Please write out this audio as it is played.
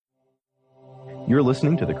You're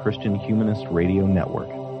listening to the Christian Humanist Radio Network,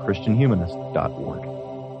 christianhumanist.org.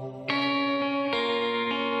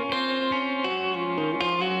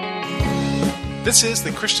 This is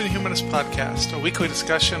the Christian Humanist Podcast, a weekly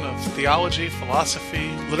discussion of theology, philosophy,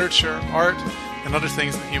 literature, art, and other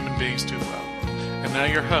things that human beings do well. And now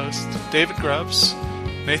your hosts, David Grubbs,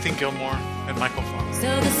 Nathan Gilmore, and Michael Farmer.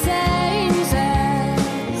 So the same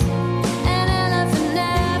says, an elephant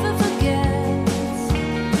never forgets,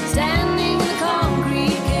 standing in the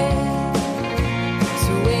concrete gate,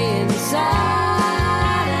 swaying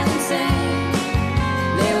sad and insane.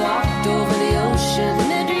 They walked over the ocean, in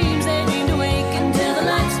their dreams they dreamed awake, until the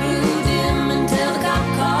lights grew dim, until the cop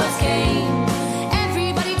cars came.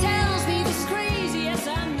 Everybody tells me this is crazy, yes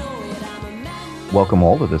I know it, I'm a man. Welcome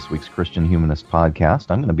all to this week's Christian Humanist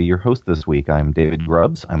Podcast. I'm going to be your host this week. I'm David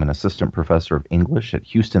Grubbs. I'm an assistant professor of English at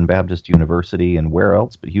Houston Baptist University, and where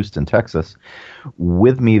else but Houston, Texas.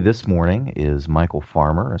 With me this morning is Michael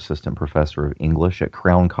Farmer, assistant professor of English at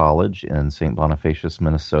Crown College in St. Bonifacius,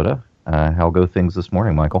 Minnesota. How go things this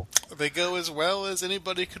morning, Michael? They go as well as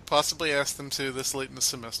anybody could possibly ask them to this late in the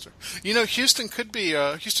semester. You know, Houston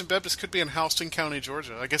Baptist could be in Houston County,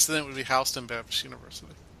 Georgia. I guess then it would be Houston Baptist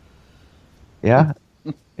University. Yeah,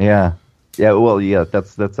 yeah. Well,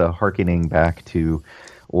 that's a hearkening back to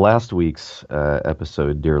last week's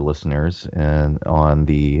episode, dear listeners, and on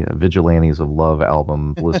the Vigilantes of Love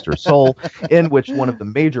album, Blister Soul, in which one of the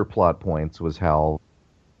major plot points was how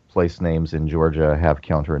place names in Georgia have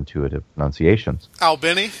counterintuitive pronunciations.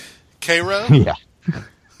 Albany, Cairo. Yeah.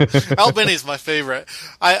 Albany's my favorite.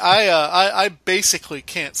 I basically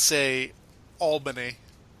can't say Albany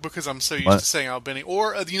because I'm so used to saying Albany.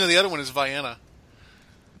 Or, the other one is Vienna.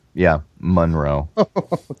 Yeah, Monroe.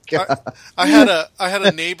 I had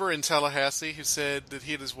a neighbor in Tallahassee who said that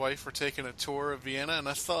he and his wife were taking a tour of Vienna, and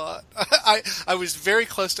I thought, I was very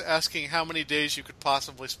close to asking how many days you could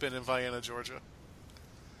possibly spend in Vienna, Georgia.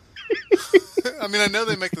 I mean, I know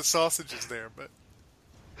they make the sausages there, but...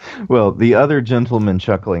 Well, the other gentleman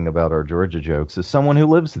chuckling about our Georgia jokes is someone who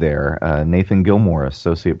lives there, Nathan Gilmore,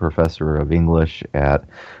 associate professor of English at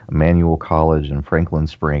Emmanuel College in Franklin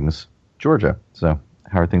Springs, Georgia. So,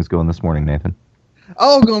 how are things going this morning, Nathan?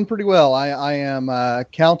 Oh, going pretty well. I am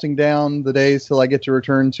counting down the days till I get to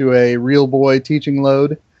return to a real boy teaching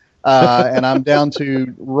load, and I'm down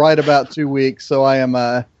to right about 2 weeks. So I'm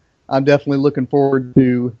definitely looking forward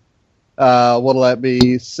to what'll that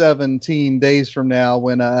be, 17 days from now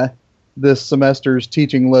when this semester's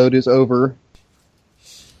teaching load is over.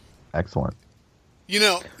 Excellent. You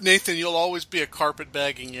know, Nathan, you'll always be a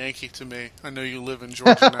carpet-bagging Yankee to me. I know you live in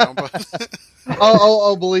Georgia now, but...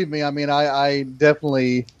 oh, believe me. I mean, I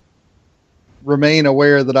definitely remain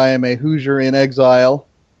aware that I am a Hoosier in exile.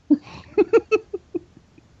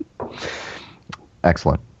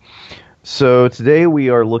 Excellent. So today we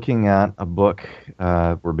are looking at a book.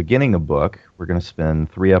 We're beginning a book. We're going to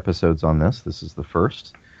spend 3 episodes on this. This is the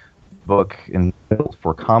first book entitled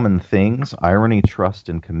For Common Things, Irony, Trust,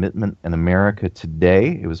 and Commitment in America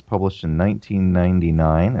Today. It was published in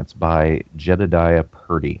 1999. It's by Jedediah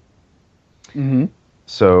Purdy. Mm-hmm.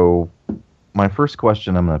 So my first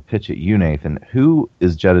question I'm going to pitch at you, Nathan. Who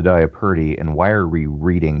is Jedediah Purdy, and why are we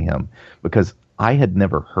reading him? Because I had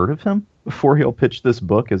never heard of him before he'll pitch this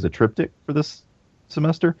book as a triptych for this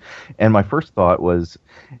semester. And my first thought was,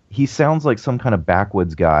 he sounds like some kind of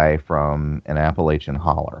backwoods guy from an Appalachian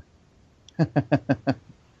holler.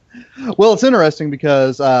 Well, it's interesting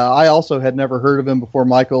because I also had never heard of him before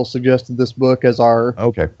Michael suggested this book as our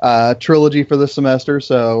trilogy for this semester.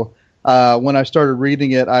 So when I started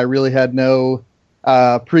reading it, I really had no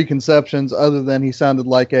preconceptions other than he sounded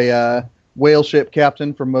like a whale ship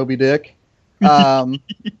captain from Moby Dick.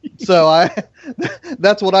 So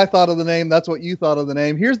that's what I thought of the name. That's what you thought of the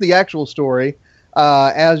name. Here's the actual story.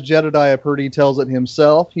 As Jedediah Purdy tells it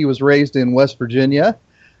himself, he was raised in West Virginia.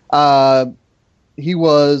 He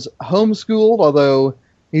was homeschooled, although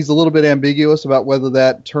he's a little bit ambiguous about whether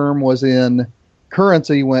that term was in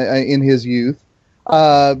currency in his youth.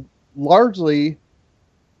 Largely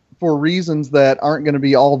for reasons that aren't going to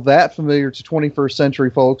be all that familiar to 21st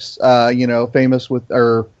century folks, famous with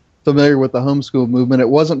or familiar with the homeschool movement. It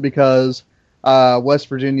wasn't because West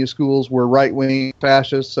Virginia schools were right-wing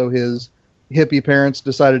fascists, so his hippie parents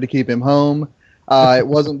decided to keep him home. It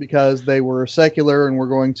wasn't because they were secular and were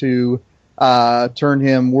going to turn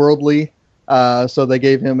him worldly, so they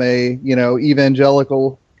gave him a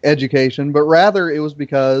evangelical education. But rather, it was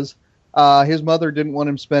because his mother didn't want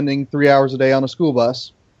him spending 3 hours a day on a school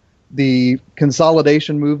bus. The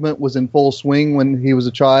consolidation movement was in full swing when he was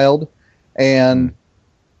a child, and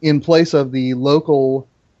in place of the local,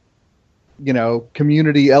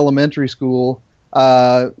 community elementary school,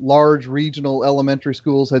 large regional elementary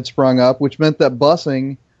schools had sprung up, which meant that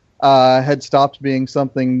busing had stopped being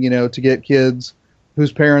something, to get kids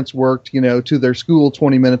whose parents worked, to their school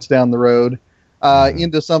 20 minutes down the road,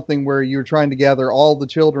 into something where you're trying to gather all the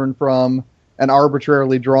children from an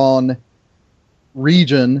arbitrarily drawn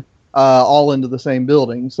region all into the same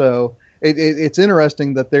building. So it's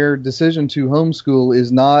interesting that their decision to homeschool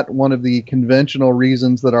is not one of the conventional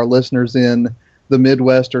reasons that our listeners in the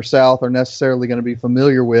Midwest or South are necessarily going to be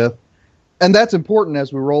familiar with. And that's important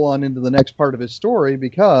as we roll on into the next part of his story,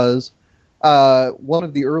 because one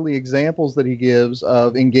of the early examples that he gives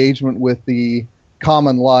of engagement with the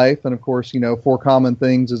common life, and of course, Four Common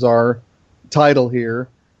Things is our title here,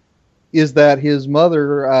 is that his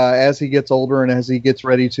mother, as he gets older and as he gets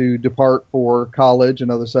ready to depart for college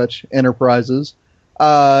and other such enterprises,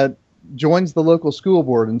 joins the local school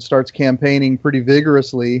board and starts campaigning pretty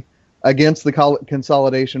vigorously against the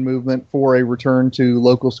consolidation movement for a return to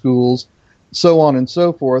local schools, so on and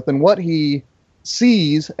so forth. And what he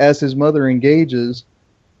sees as his mother engages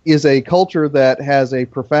is a culture that has a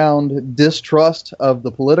profound distrust of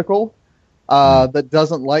the political, that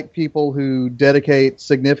doesn't like people who dedicate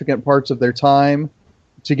significant parts of their time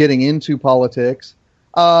to getting into politics,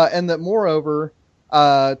 and that moreover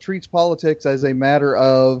treats politics as a matter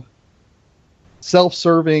of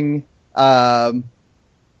self-serving.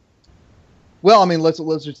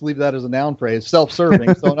 Let's just leave that as a noun phrase,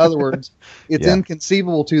 self-serving. So in other words, it's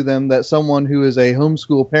inconceivable to them that someone who is a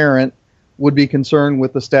homeschool parent would be concerned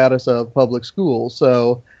with the status of public schools.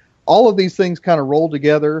 So all of these things kind of roll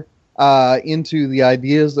together into the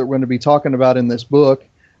ideas that we're going to be talking about in this book.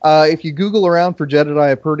 If you Google around for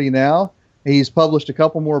Jedediah Purdy now, he's published a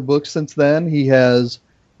couple more books since then. He has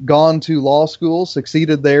gone to law school,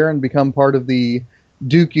 succeeded there, and become part of the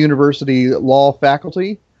Duke University law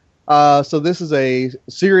faculty. So this is a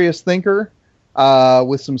serious thinker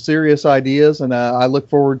with some serious ideas, and I look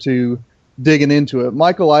forward to digging into it.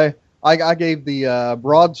 Michael, I gave the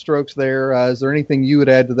broad strokes there. Is there anything you would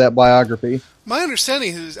add to that biography? My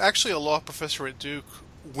understanding is he was actually a law professor at Duke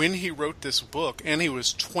when he wrote this book, and he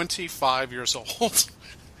was 25 years old.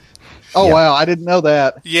 Oh, yeah. Wow, I didn't know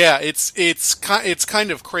that. Yeah, it's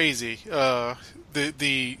kind of crazy.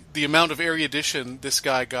 The amount of erudition this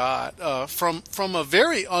guy got from a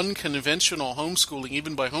very unconventional homeschooling,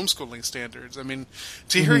 even by homeschooling standards. I mean,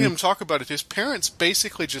 to hear him talk about it, his parents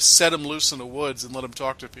basically just set him loose in the woods and let him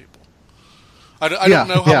talk to people. I don't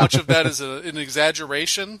know how much of that is an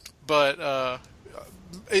exaggeration, but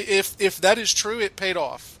if that is true, it paid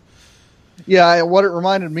off. Yeah, what it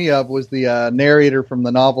reminded me of was the narrator from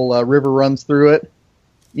the novel River Runs Through It.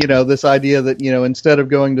 This idea that, instead of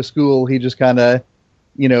going to school, he just kind of,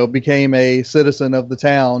 became a citizen of the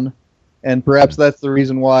town. And perhaps that's the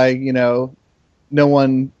reason why, no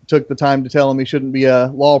one took the time to tell him he shouldn't be a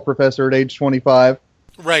law professor at age 25.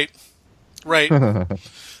 Right.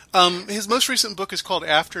 His most recent book is called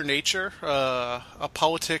After Nature, A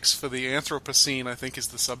Politics for the Anthropocene, I think is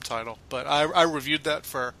the subtitle. But I reviewed that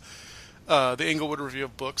for the Englewood Review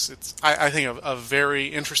of Books. It's, I think, a very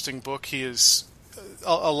interesting book. He is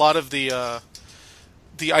a lot of the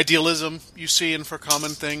idealism you see in For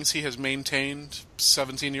Common Things he has maintained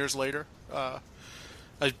 17 years later. I'm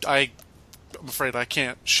afraid I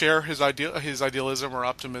can't share his idealism or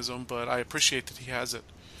optimism, but I appreciate that he has it.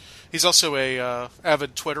 He's also a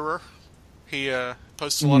avid Twitterer. He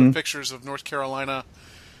posts a lot of pictures of North Carolina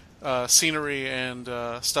scenery and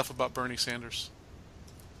stuff about Bernie Sanders.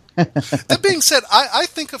 That being said, I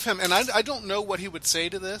think of him, and I don't know what he would say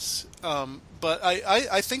to this, but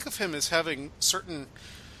I think of him as having certain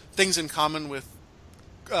things in common with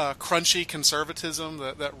crunchy conservatism,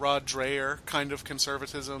 that Rod Dreher kind of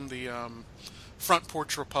conservatism, the front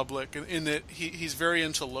porch republic, in that he's very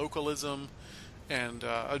into localism and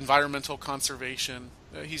environmental conservation.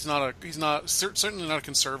 He's certainly not a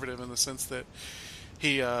conservative in the sense that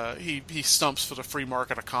he stumps for the free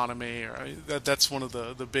market economy. That's one of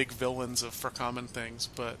the big villains of For Common Things.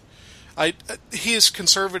 But he is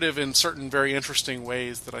conservative in certain very interesting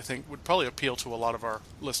ways that I think would probably appeal to a lot of our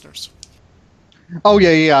listeners. Oh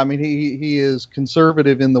yeah. I mean, he is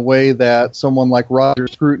conservative in the way that someone like Roger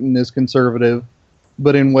Scruton is conservative,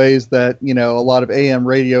 but in ways that a lot of AM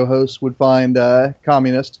radio hosts would find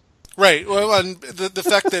communist. Right. Well, and the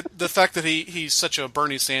fact that he's such a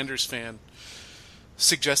Bernie Sanders fan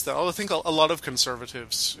suggests that. I think a lot of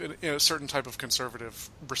conservatives, a certain type of conservative,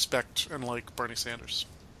 respect and like Bernie Sanders.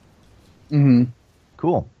 Mm-hmm.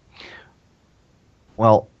 Cool.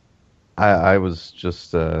 Well, I was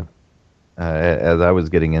just as I was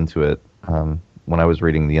getting into it, when I was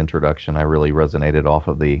reading the introduction, I really resonated off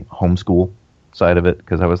of the homeschool side of it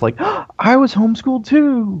because I was like, I was homeschooled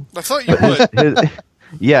too. I thought you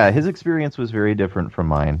would. His experience was very different from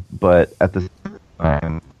mine, but at the same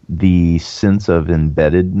time, the sense of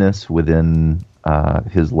embeddedness within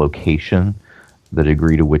his location, the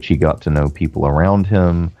degree to which he got to know people around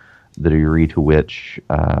him, the degree to which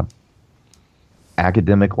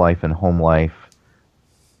academic life and home life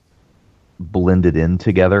blended in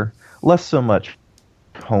together. Less so much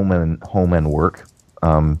home and work,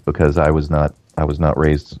 because I was not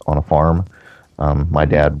raised on a farm. My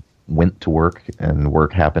dad went to work, and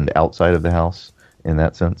work happened outside of the house in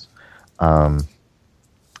that sense.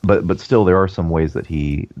 But still, there are some ways that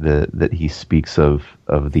he speaks of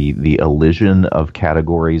the elision of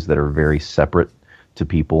categories that are very separate to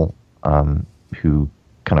people who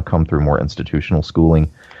kind of come through more institutional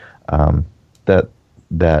schooling. That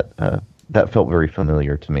felt very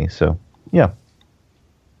familiar to me. So yeah,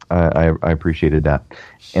 I appreciated that.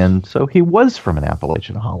 And so he was from an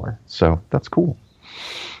Appalachian holler. So that's cool.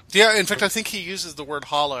 Yeah, in fact, I think he uses the word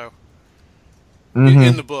hollow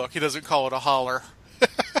in the book. He doesn't call it a holler.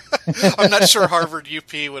 I'm not sure Harvard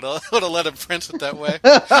UP would have let him print it that way.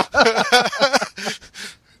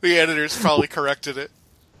 The editors probably corrected it.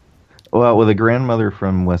 Well, with a grandmother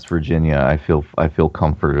from West Virginia, I feel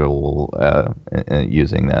comfortable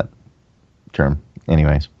using that term.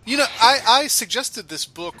 Anyways, I suggested this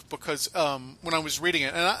book because when I was reading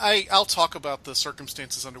it, and I'll talk about the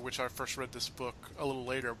circumstances under which I first read this book a little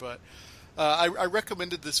later, but I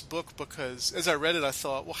recommended this book because as I read it, I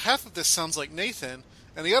thought, well, half of this sounds like Nathan,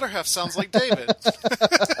 and the other half sounds like David.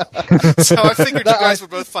 So I figured you guys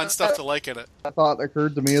would both find stuff to like in it. That thought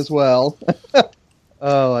occurred to me as well.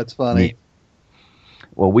 Oh, that's funny.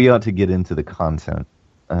 Well, we ought to get into the content,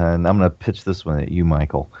 and I'm going to pitch this one at you,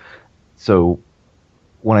 Michael. So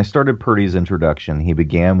when I started Purdy's introduction, he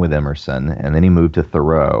began with Emerson, and then he moved to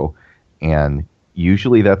Thoreau, and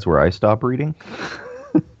usually that's where I stop reading,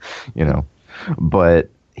 but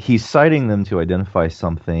he's citing them to identify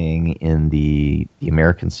something in the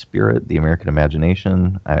American spirit, the American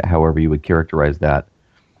imagination, however you would characterize that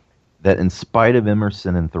in spite of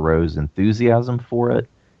Emerson and Thoreau's enthusiasm for it,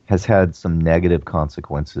 has had some negative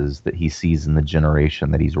consequences that he sees in the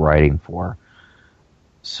generation that he's writing for.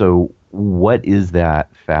 So what is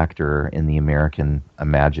that factor in the American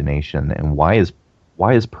imagination, and why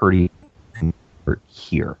is Purdy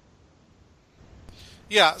here?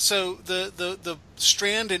 Yeah, so the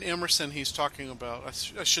strand in Emerson he's talking about,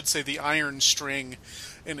 I should say the iron string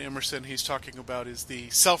in Emerson he's talking about is the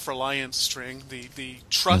self-reliance string, the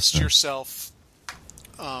trust yourself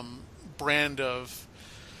brand of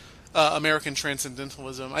American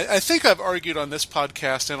transcendentalism. I think I've argued on this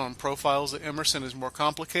podcast and on Profiles that Emerson is more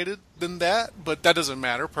complicated than that, but that doesn't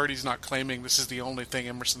matter. Purdy's not claiming this is the only thing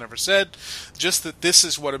Emerson ever said, just that this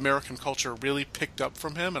is what American culture really picked up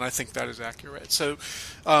from him, and I think that is accurate. So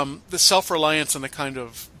the self-reliance and the kind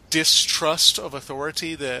of distrust of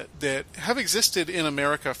authority that have existed in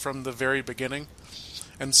America from the very beginning,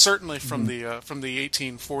 and certainly from the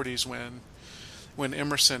 1840s when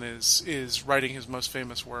Emerson is writing his most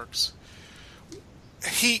famous works.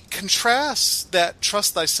 He contrasts that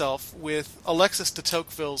trust thyself with Alexis de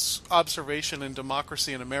Tocqueville's observation in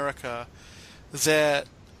Democracy in America that,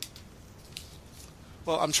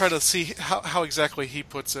 well, I'm trying to see how exactly he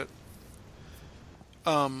puts it.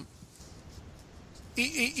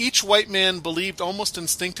 Each white man believed almost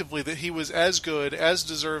instinctively that he was as good, as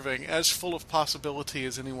deserving, as full of possibility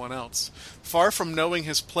as anyone else. Far from knowing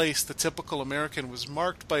his place, the typical American was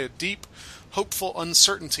marked by a deep, hopeful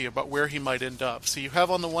uncertainty about where he might end up. So you have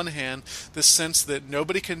on the one hand this sense that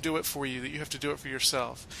nobody can do it for you, that you have to do it for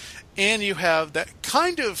yourself. And you have that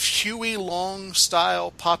kind of Huey Long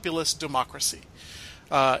style populist democracy.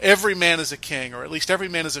 Every man is a king, or at least every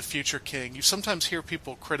man is a future king. You sometimes hear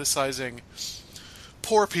people criticizing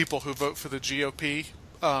poor people who vote for the GOP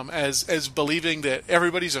as believing that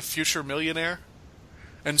everybody's a future millionaire,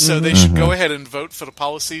 and so they should go ahead and vote for the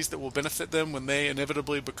policies that will benefit them when they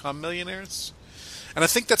inevitably become millionaires. And I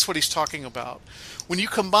think that's what he's talking about. When you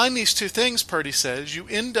combine these two things, Purdy says, you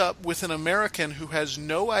end up with an American who has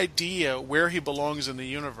no idea where he belongs in the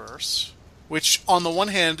universe, which on the one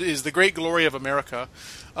hand is the great glory of America,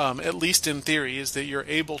 at least in theory, is that you're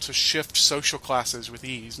able to shift social classes with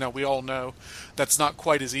ease. Now, we all know that's not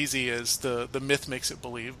quite as easy as the myth makes it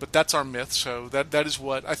believe, but that's our myth, so that is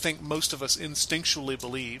what I think most of us instinctually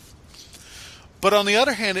believe. But on the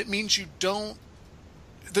other hand, it means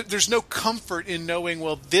there's no comfort in knowing,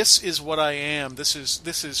 well, this is what I am, this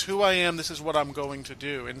is who I am, this is what I'm going to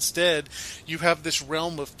do. Instead, you have this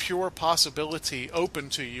realm of pure possibility open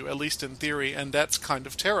to you, at least in theory, and that's kind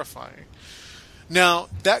of terrifying. Now,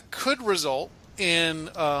 that could result in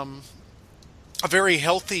a very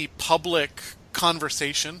healthy public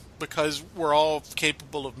conversation because we're all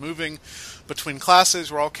capable of moving between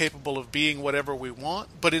classes, we're all capable of being whatever we want,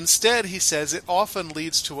 but instead, he says, it often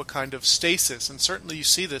leads to a kind of stasis, and certainly you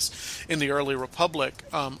see this in the early Republic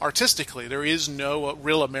artistically. There is no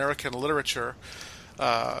real American literature,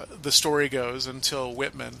 the story goes, until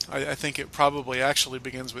Whitman. I think it probably actually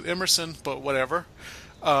begins with Emerson, but whatever.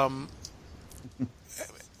 And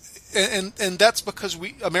that's because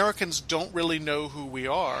we Americans don't really know who we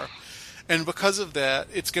are. And because of that,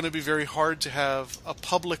 it's going to be very hard to have a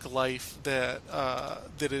public life that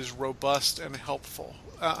is robust and helpful.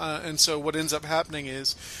 And so what ends up happening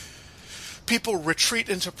is people retreat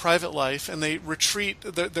into private life, and they retreat.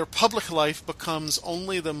 Their public life becomes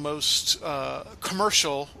only the most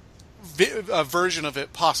commercial version of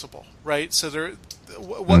it possible, right? So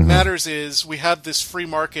what matters is we have this free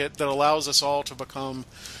market that allows us all to become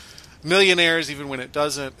millionaires even when it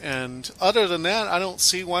doesn't, and other than that, I don't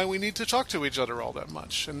see why we need to talk to each other all that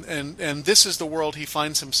much. And this is the world he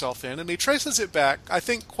finds himself in, and he traces it back, I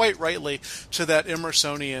think quite rightly, to that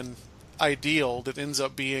Emersonian ideal that ends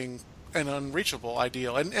up being an unreachable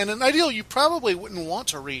ideal, and an ideal you probably wouldn't want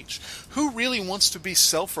to reach. Who really wants to be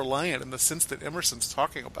self-reliant in the sense that Emerson's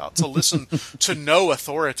talking about, to listen to no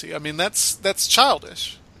authority? I mean, that's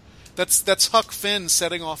childish. That's Huck Finn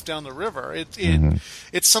setting off down the river.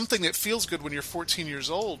 It's something that feels good when you're 14 years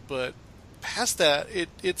old, but past that,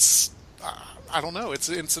 it's I don't know. It's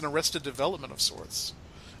an arrested development of sorts.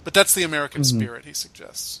 But that's the American spirit, he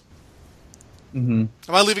suggests. Am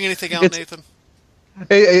I leaving anything out, Nathan?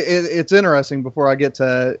 It's interesting. Before I get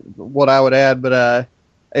to what I would add, but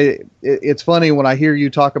it's funny when I hear you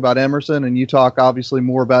talk about Emerson, and you talk obviously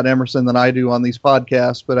more about Emerson than I do on these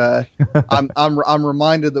podcasts. But I'm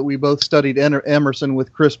reminded that we both studied Emerson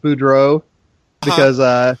with Chris Boudreau,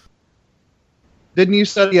 because didn't you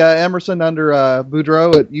study Emerson under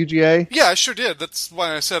Boudreau at UGA? Yeah, I sure did. That's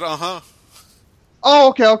why I said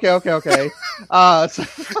Oh, okay.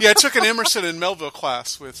 Yeah, I took an Emerson and Melville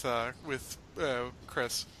class with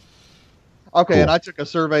Chris. Okay, Cool. And I took a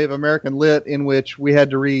survey of American Lit in which we had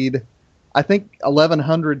to read, I think,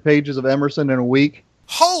 1,100 pages of Emerson in a week.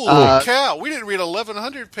 Holy cow! We didn't read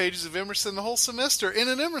 1,100 pages of Emerson the whole semester in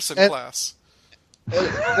an Emerson class.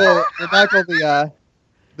 Well, Michael,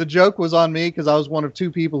 the joke was on me because I was one of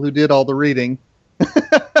two people who did all the reading.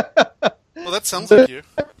 Well, that sounds like you.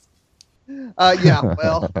 Yeah,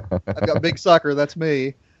 well, I've got Big Sucker, that's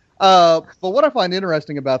me. But what I find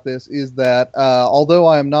interesting about this is that although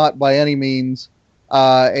I am not by any means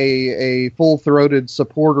a full-throated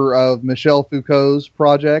supporter of Michel Foucault's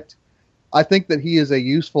project, I think that he is a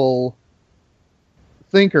useful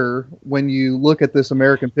thinker when you look at this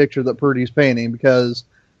American picture that Purdy's painting, because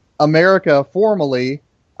America formally,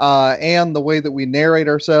 and the way that we narrate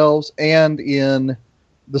ourselves, and in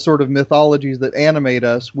the sort of mythologies that animate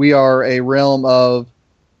us, we are a realm of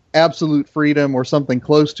absolute freedom or something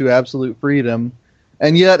close to absolute freedom.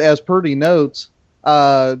 And yet, as Purdy notes,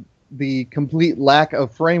 the complete lack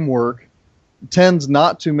of framework tends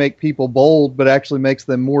not to make people bold, but actually makes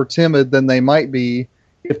them more timid than they might be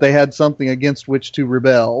if they had something against which to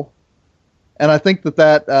rebel. And I think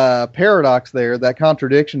that paradox there, that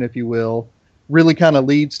contradiction, if you will, really kind of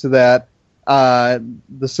leads to that,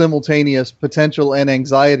 the simultaneous potential and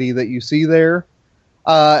anxiety that you see there.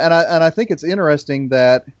 And I think it's interesting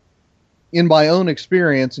that in my own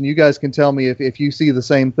experience, and you guys can tell me if you see the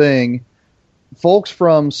same thing, folks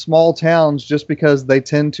from small towns, just because they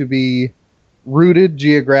tend to be rooted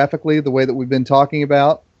geographically the way that we've been talking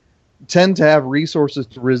about, tend to have resources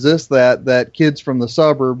to resist that kids from the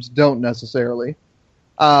suburbs don't necessarily.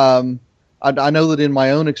 I know that in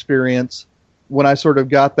my own experience, when I sort of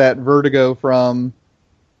got that vertigo from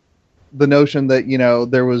the notion that,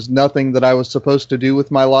 there was nothing that I was supposed to do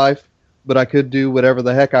with my life, but I could do whatever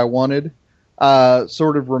the heck I wanted,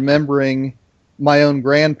 sort of remembering my own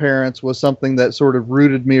grandparents was something that sort of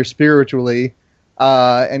rooted me spiritually,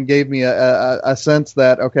 and gave me a sense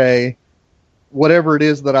that, okay, whatever it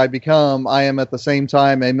is that I become, I am at the same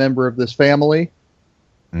time a member of this family.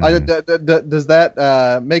 Does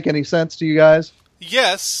that make any sense to you guys?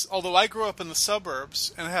 Yes, although I grew up in the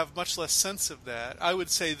suburbs and have much less sense of that, I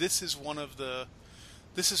would say this is one of the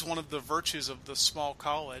virtues of the small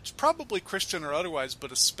college, probably Christian or otherwise,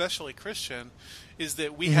 but especially Christian, is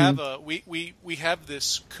that we have we have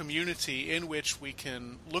this community in which we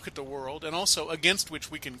can look at the world, and also against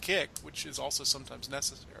which we can kick, which is also sometimes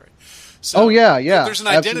necessary. So yeah. There's an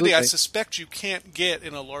identity absolutely. I suspect you can't get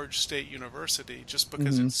in a large state university just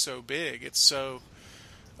because it's so big. It's so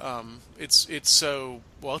it's so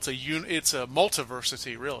well. It's a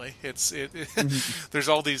multiversity, really. There's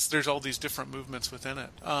all these different movements within it.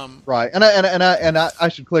 Right, and I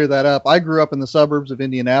should clear that up. I grew up in the suburbs of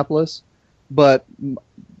Indianapolis, but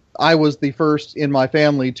I was the first in my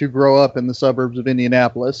family to grow up in the suburbs of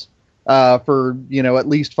Indianapolis. For at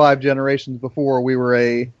least 5 generations before, we were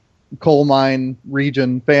a coal mine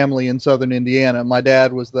region family in southern Indiana. My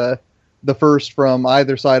dad was the first from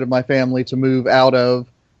either side of my family to move out of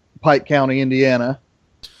Pike County, Indiana.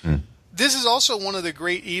 This is also one of the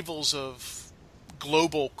great evils of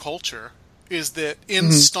global culture, is that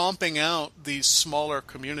in stomping out these smaller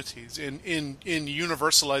communities, in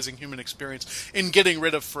universalizing human experience, in getting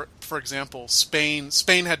rid of, for example, Spain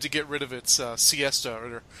had to get rid of its siesta,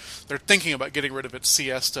 or they're thinking about getting rid of its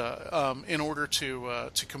siesta in order to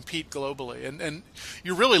compete globally. And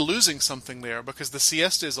you're really losing something there, because the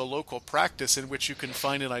siesta is a local practice in which you can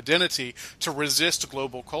find an identity to resist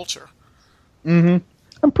global culture. Mm-hmm.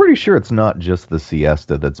 I'm pretty sure it's not just the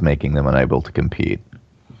siesta that's making them unable to compete.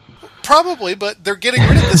 Probably, but they're getting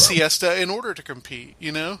rid of the siesta in order to compete,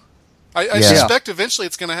 I suspect eventually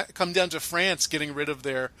it's going to come down to France getting rid of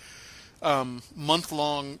their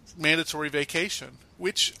month-long mandatory vacation,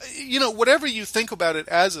 which, whatever you think about it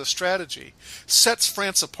as a strategy, sets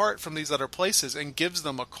France apart from these other places and gives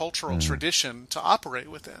them a cultural tradition to operate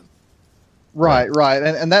within. Right.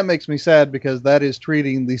 And that makes me sad, because that is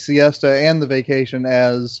treating the siesta and the vacation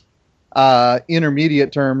as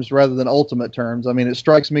intermediate terms rather than ultimate terms. I mean, it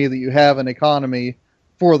strikes me that you have an economy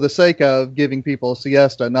for the sake of giving people a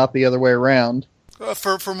siesta, not the other way around.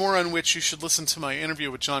 For more on which, you should listen to my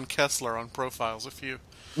interview with John Kessler on Profiles a few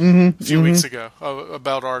weeks ago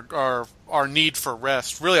about our need for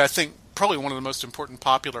rest. Really, I think probably one of the most important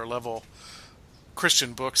popular level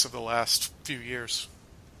Christian books of the last few years.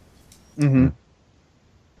 Mm-hmm.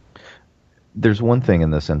 There's one thing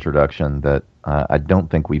in this introduction that I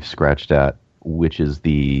don't think we've scratched at, which is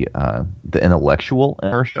the intellectual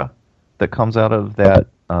inertia that comes out of that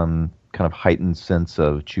kind of heightened sense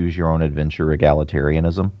of choose-your-own-adventure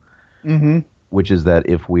egalitarianism, which is that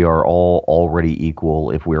if we are all already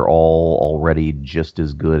equal, if we're all already just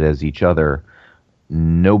as good as each other,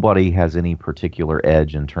 nobody has any particular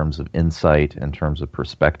edge in terms of insight, in terms of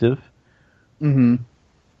perspective. Mm-hmm.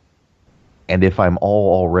 And if I'm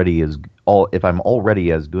already as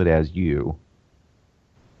good as you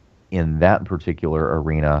in that particular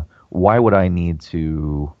arena, why would I need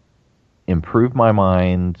to improve my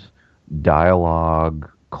mind,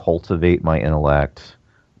 dialogue, cultivate my intellect,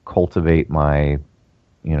 cultivate my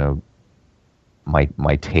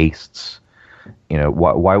tastes?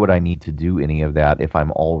 Why would I need to do any of that if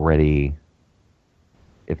I'm already,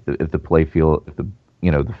 if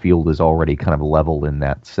the field is already kind of leveled in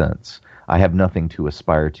that sense? I have nothing to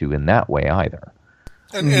aspire to in that way either.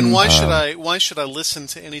 And why should I listen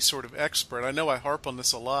to any sort of expert? I know I harp on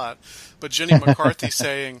this a lot, but Jenny McCarthy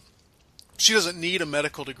saying she doesn't need a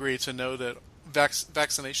medical degree to know that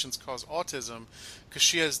vaccinations cause autism, because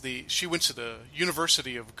she went to the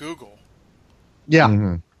University of Google. Yeah.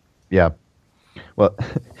 Mm-hmm. Yeah.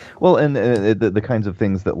 Well, and the kinds of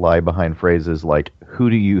things that lie behind phrases like "Who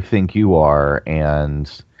do you think you are?" and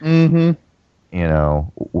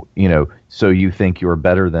so you think you're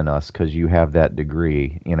better than us because you have that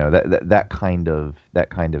degree. That kind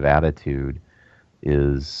of attitude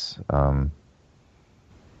is.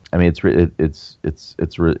 It's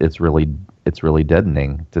really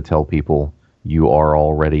deadening to tell people you are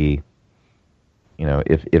already.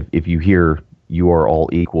 If you hear you are all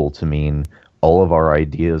equal to mean all of our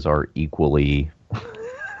ideas are equally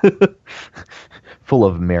full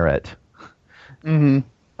of merit.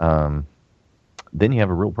 Mm-hmm. Then you have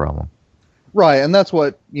a real problem. Right, and that's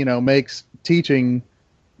what, makes teaching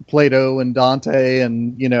Plato and Dante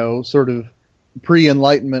and, sort of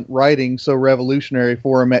pre-Enlightenment writing so revolutionary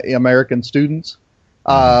for American students.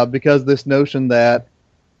 Because this notion that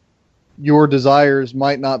your desires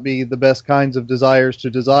might not be the best kinds of desires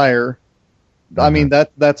to desire, I mean,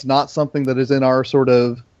 that's not something that is in our sort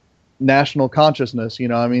of national consciousness.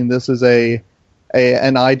 This is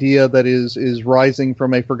an idea that is rising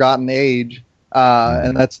from a forgotten age.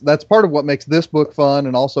 And that's part of what makes this book fun,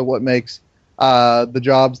 and also what makes the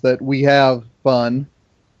jobs that we have fun.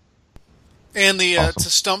 And the awesome. To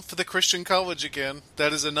stump for the Christian college again,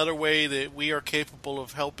 that is another way that we are capable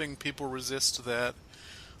of helping people resist that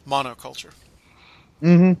monoculture.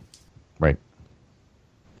 Mm-hmm. Right.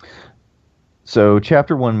 So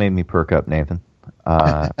chapter 1 made me perk up, Nathan.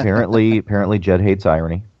 Apparently Jed hates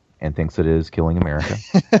irony and thinks it is killing America.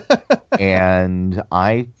 And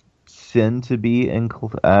I tend to be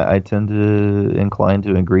I tend to incline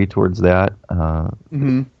to agree towards that.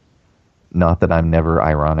 Not that I'm never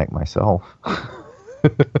ironic myself,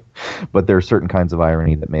 but there are certain kinds of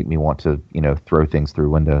irony that make me want to, throw things through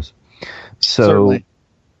windows. So, Certainly.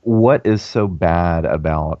 What is so bad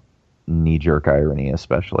about knee-jerk irony,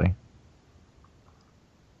 especially?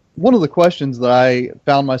 One of the questions that I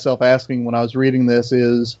found myself asking when I was reading this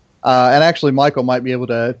is, and actually Michael might be able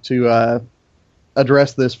to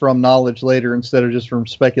address this from knowledge later instead of just from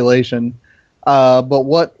speculation. But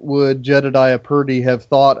what would Jedediah Purdy have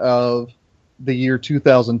thought of the year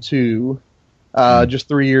 2002, just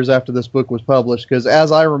 3 years after this book was published? Because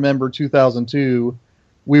as I remember 2002,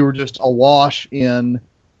 we were just awash in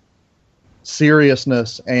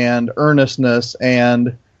seriousness and earnestness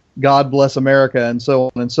and God bless America and so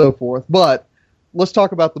on and so forth. But let's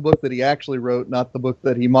talk about the book that he actually wrote, not the book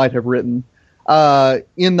that he might have written.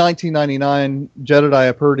 In 1999,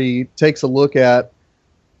 Jedediah Purdy takes a look at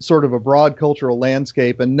sort of a broad cultural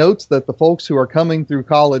landscape and notes that the folks who are coming through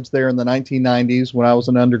college there in the 1990s, when I was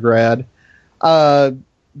an undergrad,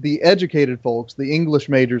 the educated folks, the English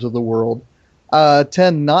majors of the world,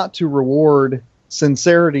 tend not to reward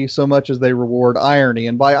sincerity so much as they reward irony.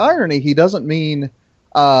 And by irony, he doesn't mean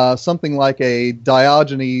something like a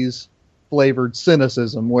Diogenes-flavored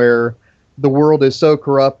cynicism, where the world is so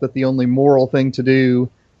corrupt that the only moral thing to do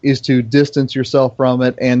is to distance yourself from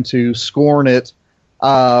it and to scorn it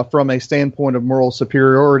from a standpoint of moral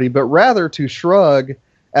superiority, but rather to shrug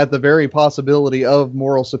at the very possibility of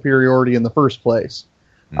moral superiority in the first place.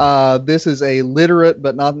 This is a literate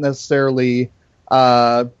but not necessarily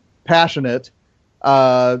passionate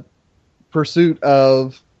pursuit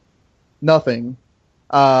of nothing.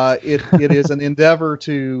 It is an endeavor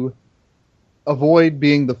to avoid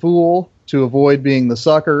being the fool, to avoid being the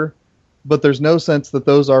sucker, but there's no sense that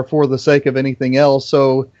those are for the sake of anything else.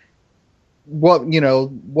 So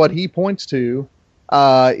what he points to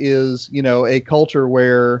is, a culture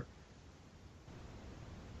where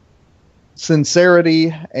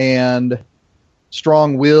sincerity and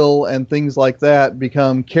strong will and things like that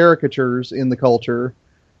become caricatures in the culture,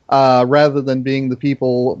 rather than being the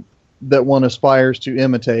people that one aspires to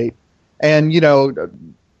imitate. And,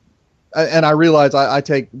 and I realize I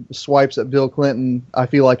take swipes at Bill Clinton, I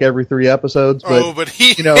feel like every 3 episodes. But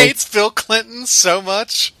he hates Bill Clinton so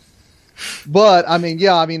much. But,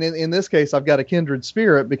 in this case, I've got a kindred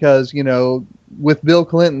spirit because, with Bill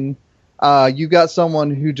Clinton, you got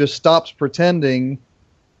someone who just stops pretending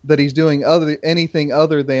that he's doing anything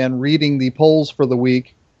other than reading the polls for the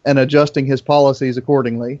week and adjusting his policies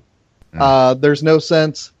accordingly. There's no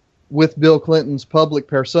sense with Bill Clinton's public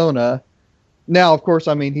persona. Now, of course,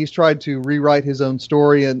 he's tried to rewrite his own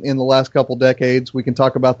story in the last couple decades. We can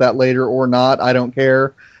talk about that later or not. I don't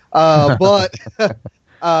care. But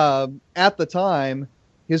at the time,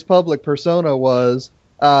 his public persona was,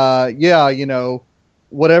 whatever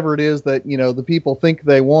it is that, the people think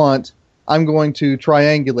they want, I'm going to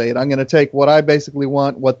triangulate. I'm going to take what I basically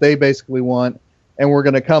want, what they basically want, and we're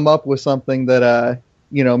going to come up with something that,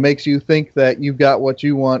 makes you think that you've got what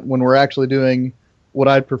you want when we're actually doing what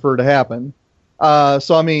I'd prefer to happen.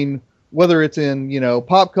 Whether it's in,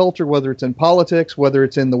 pop culture, whether it's in politics, whether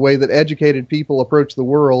it's in the way that educated people approach the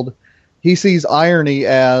world, he sees irony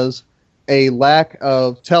as a lack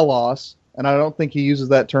of telos, and I don't think he uses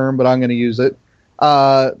that term, but I'm going to use it,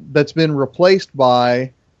 that's been replaced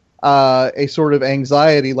by a sort of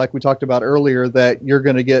anxiety, like we talked about earlier, that you're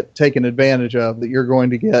going to get taken advantage of, that you're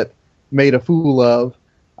going to get made a fool of.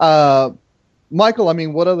 Michael,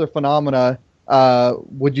 what other phenomena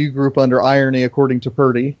would you group under irony according to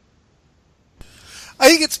Purdy? I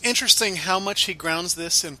think it's interesting how much he grounds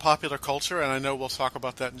this in popular culture, and I know we'll talk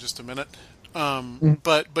about that in just a minute.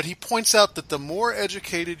 But he points out that the more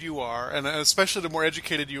educated you are, and especially the more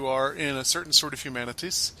educated you are in a certain sort of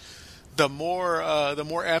humanities, the more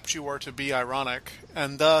apt you are to be ironic,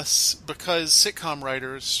 and thus, because sitcom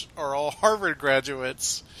writers are all Harvard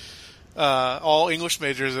graduates, all English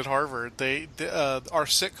majors at Harvard, our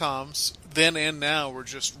sitcoms then and now were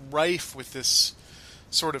just rife with this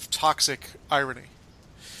sort of toxic irony.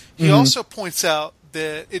 He also points out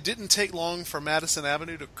that it didn't take long for Madison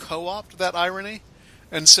Avenue to co-opt that irony,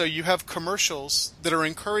 and so you have commercials that are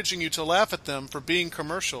encouraging you to laugh at them for being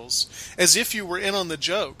commercials, as if you were in on the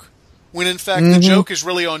joke, when in fact the joke is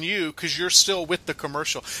really on you because you're still with the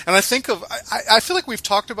commercial. And I feel like we've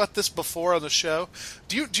talked about this before on the show.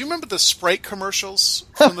 Do you remember the Sprite commercials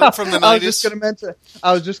from the 90s?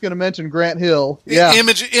 I was just going to mention Grant Hill. Yeah.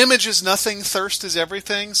 Image is nothing, thirst is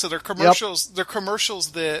everything. So they're commercials. Yep. They're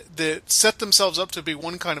commercials that set themselves up to be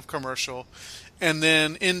one kind of commercial, and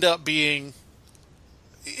then end up being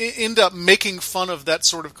end up making fun of that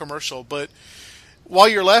sort of commercial, but while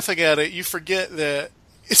you're laughing at it, you forget that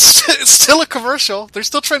it's still a commercial. They're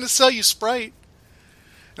still trying to sell you Sprite,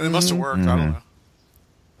 and it must have worked. I don't know.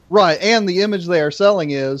 Right, and the image they are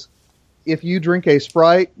selling is, if you drink a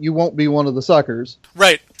Sprite, you won't be one of the suckers.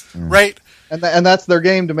 Right, right. And that's their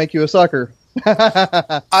game to make you a sucker.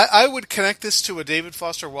 I would connect this to a David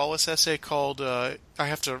Foster Wallace essay called I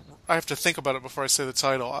have to think about it before I say the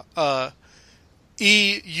title.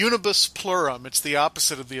 E unibus plurum. It's the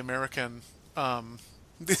opposite of the American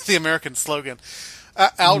the American slogan.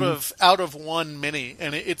 Out of one many,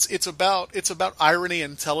 and it's about irony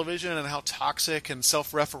in television and how toxic and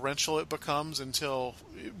self-referential it becomes until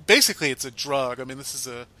basically it's a drug. I mean, this is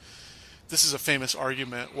a famous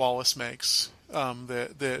argument Wallace makes,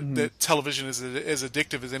 that television is as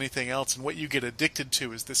addictive as anything else, and what you get addicted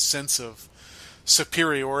to is this sense of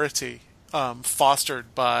superiority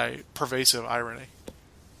fostered by pervasive irony.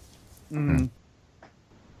 Mm.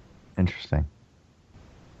 Interesting.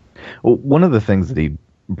 Well, one of the things that he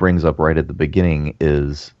brings up right at the beginning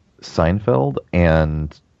is Seinfeld,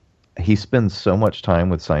 and he spends so much time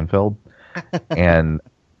with Seinfeld, and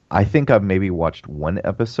I think I've maybe watched one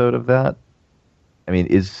episode of that. I mean,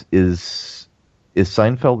 is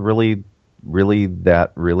Seinfeld really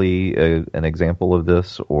an example of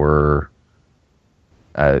this, or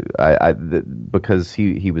because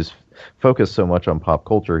he was focused so much on pop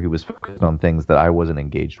culture, he was focused on things that I wasn't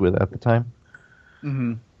engaged with at the time.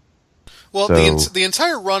 Mm-hmm. Well, So, the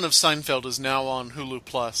entire run of Seinfeld is now on Hulu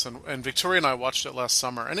Plus, and Victoria and I watched it last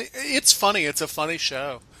summer, and it's funny. It's a funny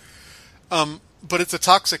show, but it's a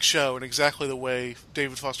toxic show in exactly the way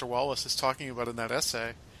David Foster Wallace is talking about in that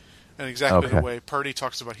essay, and exactly the way Purdy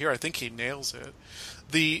talks about here. I think he nails it.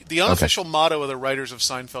 The unofficial motto of the writers of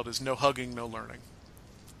Seinfeld is "No hugging, no learning."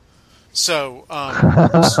 So,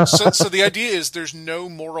 so the idea is there's no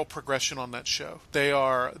moral progression on that show. They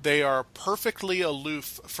are perfectly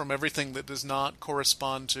aloof from everything that does not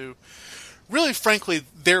correspond to, really, frankly,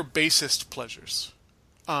 their basest pleasures.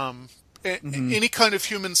 Any kind of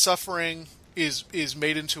human suffering is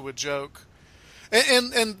made into a joke,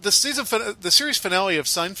 and the series finale of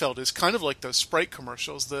Seinfeld is kind of like those Sprite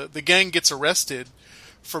commercials. The gang gets arrested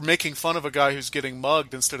for making fun of a guy who's getting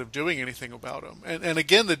mugged instead of doing anything about him. And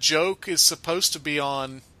again, the joke is supposed to be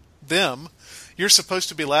on them. You're supposed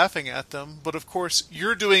to be laughing at them, but of course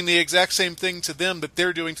you're doing the exact same thing to them that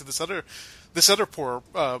they're doing to this other poor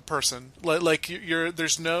person. Like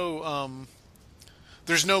there's no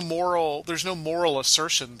moral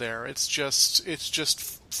assertion there. It's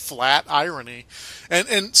just flat irony.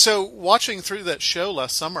 And so watching through that show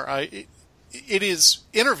last summer, it is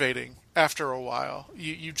enervating. After a while,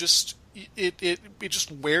 it just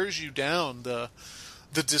wears you down, the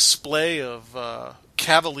display of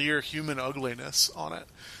cavalier human ugliness on it.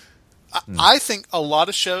 I think a lot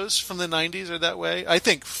of shows from the 90s are that way. I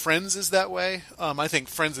think Friends is that way. I think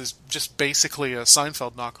Friends is just basically a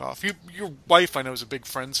Seinfeld knockoff. Your wife, I know, is a big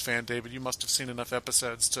Friends fan, David. You must have seen enough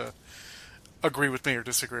episodes to agree with me or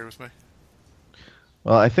disagree with me.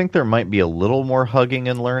 well, I think there might be a little more hugging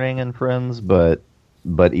and learning in Friends, but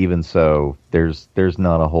even so, there's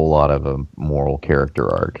not a whole lot of a moral character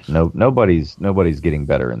arc. Nobody's getting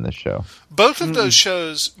better in this show. Both of those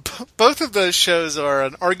shows are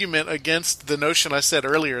an argument against the notion I said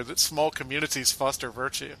earlier that small communities foster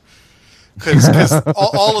virtue. Because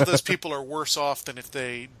all of those people are worse off than if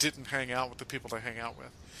they didn't hang out with the people they hang out with.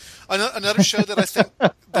 Another show that I think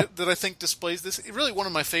that I think displays this, really one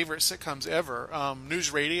of my favorite sitcoms ever,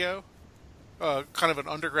 News Radio. Kind of an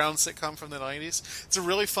underground sitcom from the 90s. It's a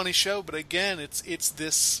really funny show, but again, it's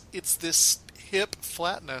this hip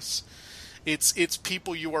flatness. It's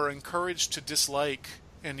people you are encouraged to dislike,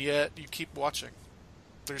 and yet you keep watching.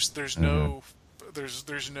 There's no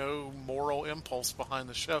moral impulse behind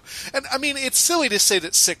the show. And I mean, it's silly to say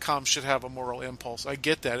that sitcoms should have a moral impulse. I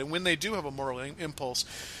get that, and when they do have a moral impulse,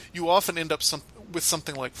 you often end up with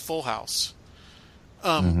something like Full House.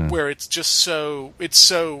 Where it's just so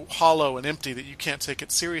hollow and empty that you can't take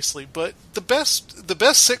it seriously. But the best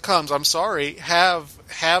sitcoms, I'm sorry,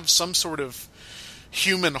 have some sort of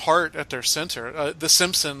human heart at their center. The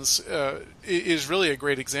Simpsons is really a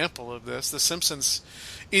great example of this. The Simpsons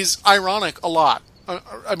is ironic a lot.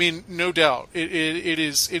 I mean, no doubt, it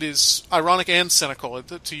is ironic and cynical,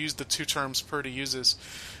 to use the two terms Purdy uses.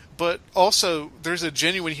 But also, there's a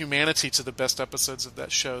genuine humanity to the best episodes of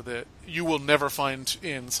that show that you will never find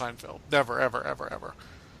in Seinfeld. Never, ever, ever, ever.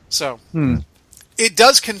 So, it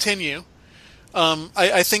does continue.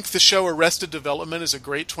 I think the show Arrested Development is a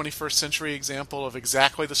great 21st century example of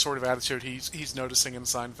exactly the sort of attitude he's noticing in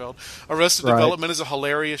Seinfeld. Arrested Right. Development is a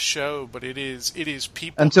hilarious show, but it is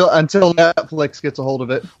people. Until Netflix gets a hold of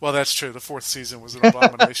it. Well, that's true. The 4th season was an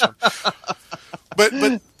abomination.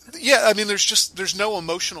 but yeah, I mean, there's no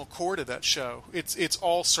emotional core to that show. It's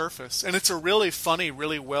all surface, and it's a really funny,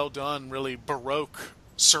 really well done, really baroque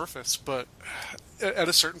surface. But at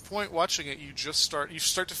a certain point, watching it, you start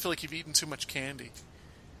to feel like you've eaten too much candy.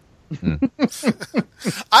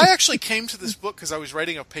 I actually came to this book because I was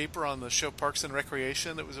writing a paper on the show Parks and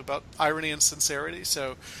Recreation that was about irony and sincerity.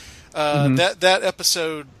 So that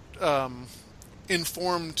episode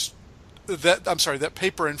informed that. I'm sorry, that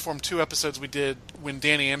paper informed 2 episodes we did when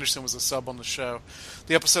Danny Anderson was a sub on the show.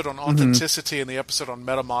 The episode on authenticity and the episode on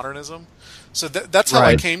metamodernism. So that's how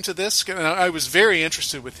I came to this. And I was very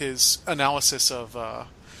interested with his analysis of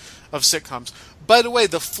sitcoms. By the way,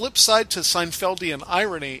 the flip side to Seinfeldian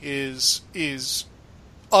irony is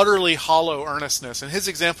utterly hollow earnestness. And his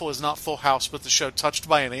example is not Full House, but the show Touched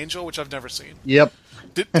by an Angel, which I've never seen. Yep.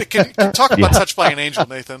 Can talk about Touched by an Angel,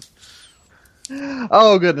 Nathan.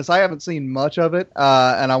 Oh, goodness. I haven't seen much of it,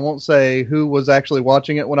 and I won't say who was actually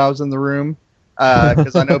watching it when I was in the room,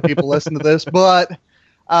 because I know people listen to this. But,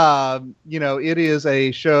 it is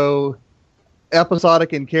a show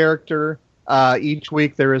episodic in character. Each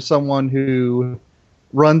week there is someone who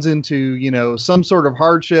runs into, some sort of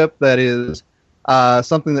hardship that is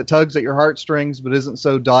something that tugs at your heartstrings but isn't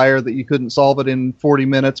so dire that you couldn't solve it in 40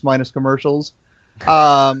 minutes minus commercials.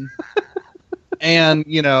 And,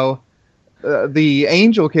 the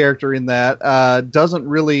angel character in that doesn't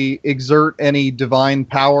really exert any divine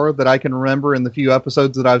power that I can remember in the few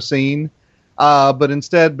episodes that I've seen, but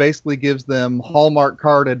instead basically gives them Hallmark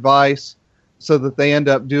card advice so that they end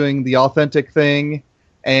up doing the authentic thing.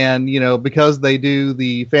 And, because they do,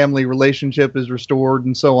 the family relationship is restored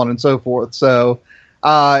and so on and so forth. So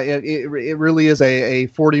it really is a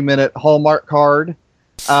 40-minute Hallmark card.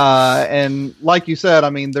 And like you said, I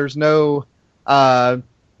mean, there's no...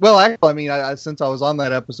 well, actually, I mean, since I was on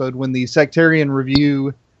that episode, when the Sectarian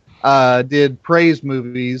Review did praise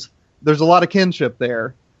movies, there's a lot of kinship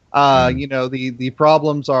there. The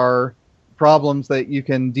problems are problems that you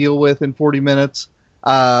can deal with in 40 minutes.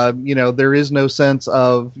 There is no sense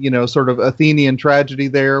of, sort of Athenian tragedy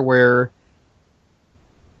there where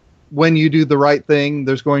when you do the right thing,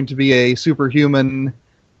 there's going to be a superhuman,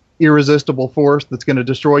 irresistible force that's going to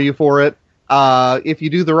destroy you for it. If you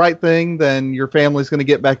do the right thing, then your family's going to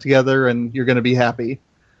get back together and you're going to be happy.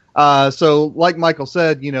 So like Michael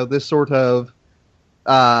said, this sort of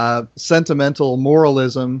sentimental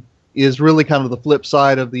moralism is really kind of the flip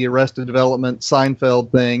side of the Arrested Development Seinfeld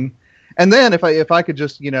thing. And then if I could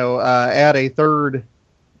just, add a third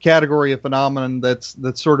category of phenomenon that's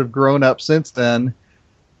sort of grown up since then,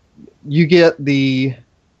 you get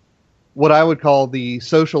what I would call the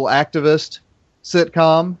social activist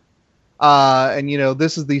sitcom. And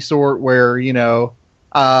this is the sort where,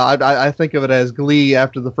 I think of it as Glee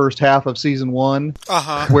after the first half of season 1,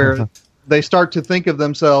 where they start to think of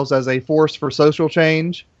themselves as a force for social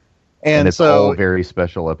change. And it's so, all very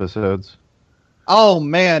special episodes. Oh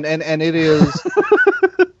man, and it is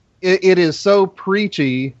it is so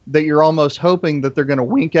preachy that you're almost hoping that they're going to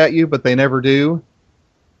wink at you, but they never do.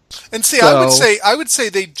 And see, I would say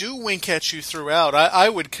they do wink at you throughout. I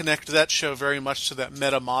would connect that show very much to that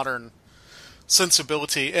meta-modern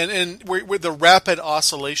sensibility and with the rapid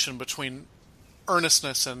oscillation between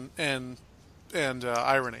earnestness and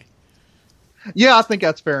irony. Yeah, I think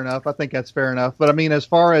that's fair enough. But I mean, as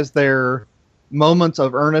far as their moments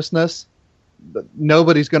of earnestness,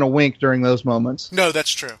 nobody's going to wink during those moments. No,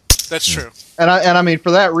 that's true. That's true. And I mean,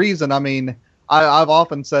 for that reason, I mean, I've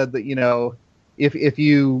often said that, if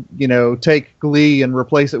you take Glee and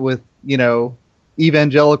replace it with,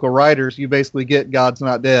 evangelical writers, you basically get God's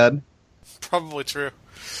Not Dead. Probably true.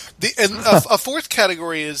 A fourth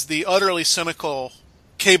category is the utterly cynical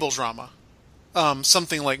cable drama.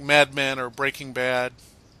 Something like Mad Men or Breaking Bad.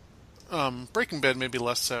 Breaking Bad maybe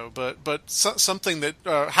less so, but something that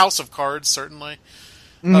House of Cards certainly.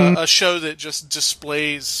 A show that just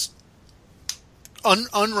displays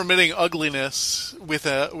unremitting ugliness with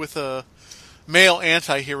a male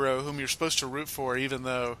anti-hero whom you're supposed to root for, even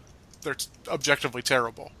though they're objectively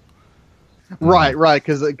terrible. Right,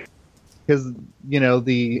 because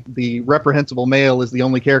the reprehensible male is the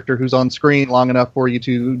only character who's on screen long enough for you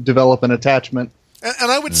to develop an attachment.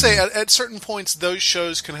 And I would say at certain points those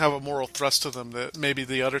shows can have a moral thrust to them that maybe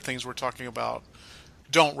the other things we're talking about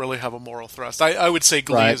don't really have a moral thrust. I would say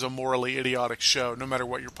Glee is a morally idiotic show, no matter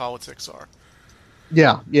what your politics are.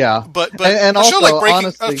 Yeah, yeah. But and a show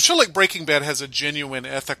also, a show like Breaking Bad has a genuine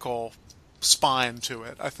ethical spine to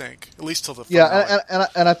it, I think, at least till the finale. Yeah,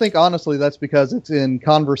 and I think honestly that's because it's in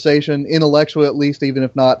conversation, intellectual at least, even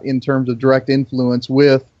if not in terms of direct influence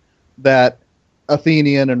with that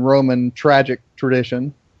Athenian and Roman tragic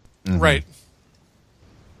tradition. Mm-hmm. Right.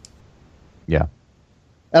 Yeah.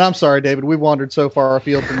 And I'm sorry, David, we wandered so far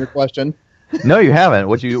afield from your question. No, you haven't.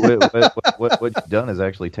 What you've done is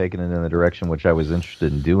actually taken it in the direction which I was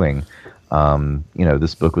interested in doing.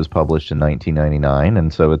 This book was published in 1999,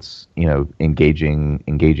 and so it's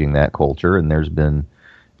engaging that culture. And there's been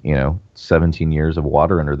 17 years of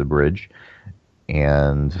water under the bridge,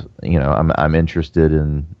 and I'm interested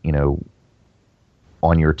in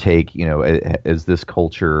on your take. Is this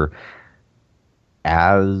culture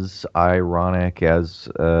as ironic as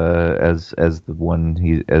the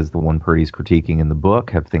one Purdy's critiquing in the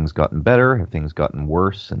book? Have things gotten better? Have things gotten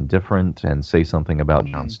worse and different? And say something about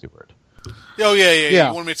Jon Stewart. Oh yeah.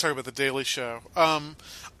 You wanted me to talk about the Daily Show.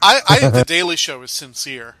 I think the Daily Show is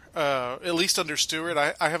sincere. At least under Stewart,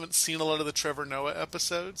 I haven't seen a lot of the Trevor Noah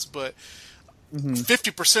episodes, but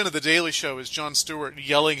 50% of the Daily Show is Jon Stewart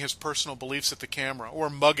yelling his personal beliefs at the camera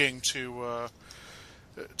or mugging to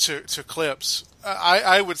clips.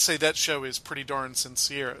 I would say that show is pretty darn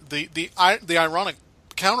sincere. The ironic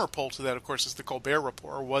counterpole to that, of course, is the Colbert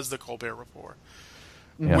Report, or was the Colbert Report,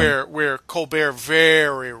 where Colbert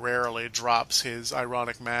very rarely drops his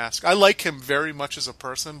ironic mask. I like him very much as a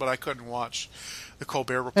person, but I couldn't watch the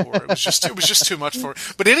Colbert Report. It was just too much for me.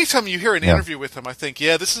 But anytime you hear an interview with him, I think,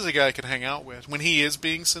 this is a guy I can hang out with when he is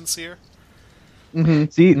being sincere. Mm-hmm.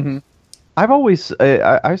 See. I've always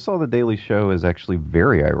I saw the Daily Show as actually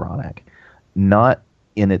very ironic, not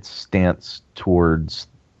in its stance towards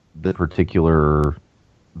the particular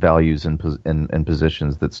values and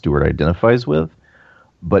positions that Stewart identifies with,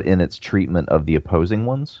 but in its treatment of the opposing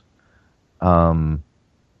ones. That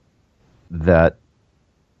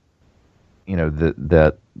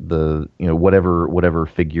whatever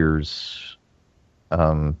figures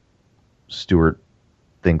Stewart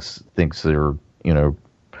thinks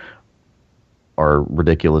are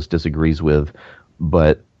ridiculous, disagrees with,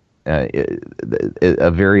 but a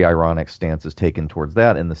very ironic stance is taken towards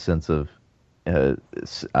that in the sense of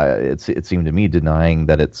it seemed to me denying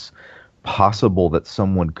that it's possible that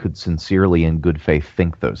someone could sincerely in good faith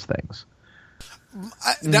think those things.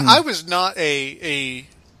 Now, I was not a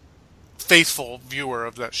faithful viewer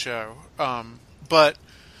of that show, but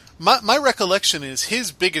my recollection is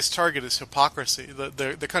his biggest target is hypocrisy.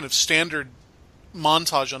 The kind of standard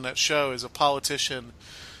montage on that show is a politician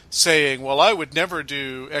saying, well, I would never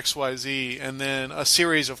do XYZ, and then a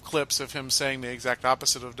series of clips of him saying the exact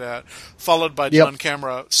opposite of that, followed by John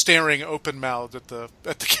Camera staring open-mouthed at the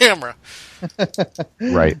camera.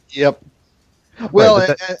 Right. Yep. Well,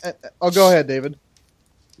 right, go ahead, David.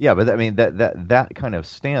 Yeah, but I mean that kind of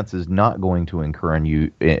stance is not going to encourage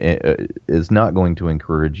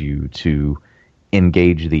you to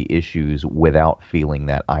engage the issues without feeling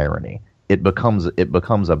that irony. It becomes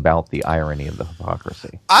about the irony of the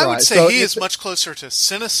hypocrisy. I would say he is much closer to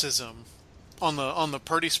cynicism on the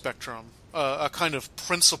Purdy spectrum, a kind of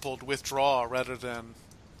principled withdrawal rather than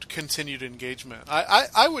continued engagement. I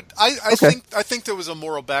think there was a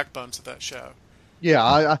moral backbone to that show.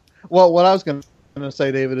 Yeah, well, what I was going to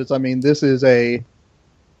say, David, is this is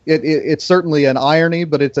it's certainly an irony,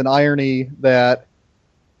 but it's an irony that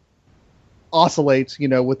oscillates,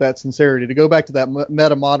 with that sincerity. To go back to that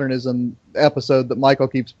metamodernism episode that Michael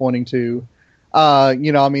keeps pointing to,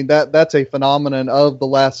 that's a phenomenon of the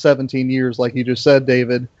last 17 years, like you just said,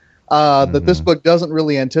 David, that this book doesn't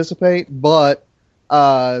really anticipate, but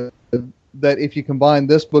that if you combine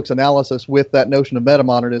this book's analysis with that notion of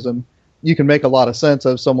metamodernism, you can make a lot of sense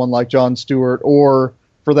of someone like Jon Stewart, or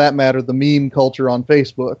for that matter, the meme culture on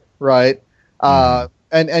Facebook, right?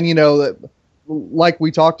 Like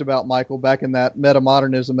we talked about, Michael, back in that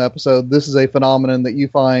metamodernism episode, this is a phenomenon that you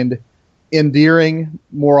find endearing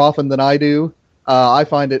more often than I do. I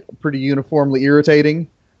find it pretty uniformly irritating,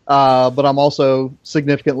 but I'm also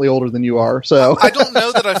significantly older than you are. So I don't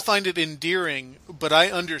know that I find it endearing, but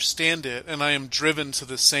I understand it, and I am driven to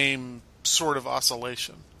the same sort of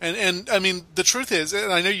oscillation. And I mean, the truth is,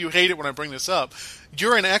 and I know you hate it when I bring this up,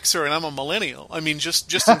 you're an Xer and I'm a millennial. I mean,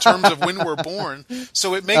 just in terms of when we're born.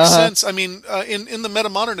 So it makes sense. I mean, in the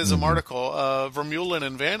metamodernism article, Vermeulen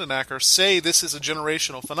and Vandenacker say this is a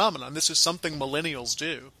generational phenomenon. This is something millennials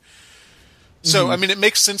do. So, I mean, it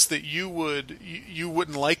makes sense that you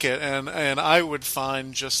wouldn't like it, and I would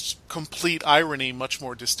find just complete irony much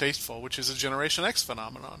more distasteful, which is a Generation X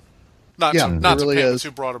phenomenon. Not to paint with too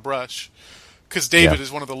broad a brush. Because David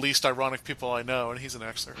is one of the least ironic people I know, and he's an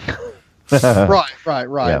Xer.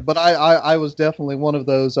 Right. Yeah. But I was definitely one of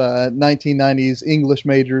those 1990s English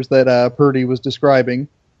majors that Purdy was describing.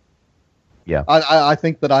 Yeah. I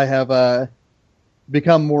think that I have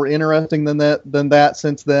become more interesting than that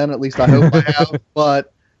since then. At least I hope I have.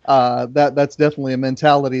 But that's definitely a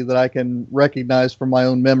mentality that I can recognize from my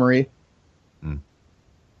own memory.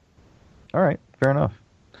 All right, fair enough.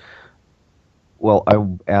 Well, I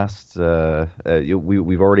asked.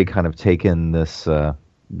 We've already kind of taken this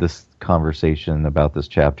conversation about this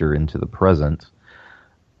chapter into the present.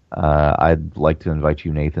 I'd like to invite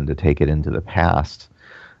you, Nathan, to take it into the past.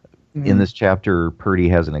 Mm-hmm. In this chapter, Purdy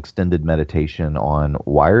has an extended meditation on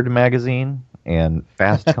Wired magazine and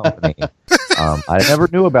Fast Company. I never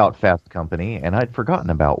knew about Fast Company, and I'd forgotten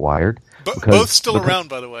about Wired. Both still around,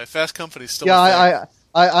 by the way. Fast Company's still around.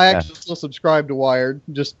 I actually still subscribe to Wired,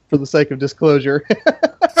 just for the sake of disclosure.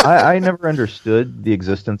 I never understood the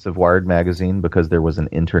existence of Wired magazine because there was an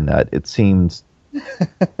internet. It seems...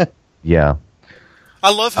 Yeah.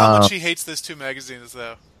 I love how much he hates those two magazines,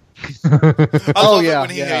 though. I love it when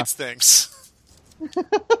he hates things.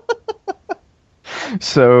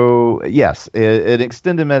 So, yes, an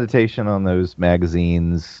extended meditation on those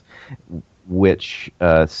magazines, which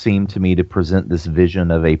seemed to me to present this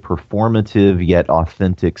vision of a performative yet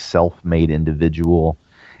authentic self-made individual,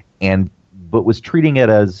 but was treating it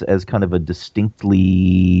as kind of a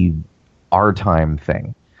distinctly our time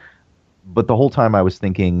thing. But the whole time I was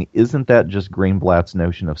thinking, isn't that just Greenblatt's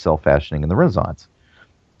notion of self-fashioning in the Renaissance?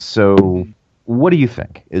 So what do you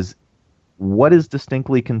think? What is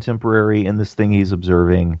distinctly contemporary in this thing he's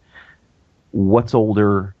observing? What's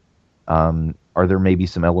older? Are there maybe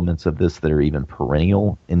some elements of this that are even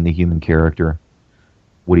perennial in the human character?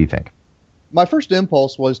 What do you think? My first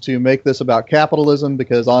impulse was to make this about capitalism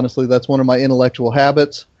because, honestly, that's one of my intellectual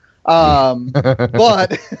habits.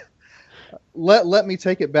 But let me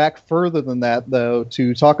take it back further than that, though,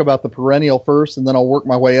 to talk about the perennial first, and then I'll work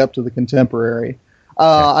my way up to the contemporary.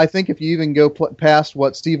 I think if you even go past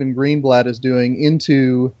what Stephen Greenblatt is doing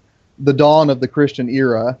into the dawn of the Christian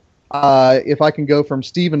era, if I can go from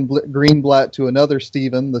Stephen Greenblatt to another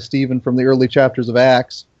Stephen, the Stephen from the early chapters of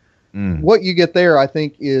Acts, what you get there, I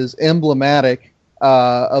think, is emblematic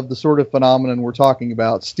of the sort of phenomenon we're talking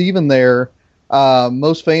about. Stephen there,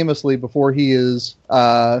 most famously before he is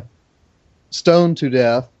stoned to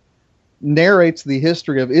death, narrates the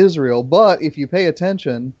history of Israel, but if you pay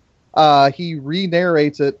attention, he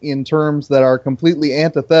re-narrates it in terms that are completely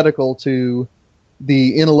antithetical to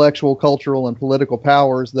the intellectual, cultural, and political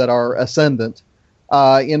powers that are ascendant.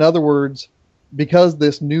 In other words, because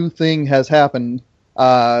this new thing has happened,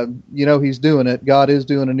 he's doing it. God is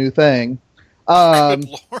doing a new thing. Good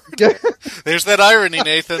Lord. There's that irony,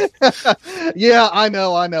 Nathan. Yeah, I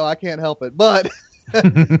know. I can't help it. But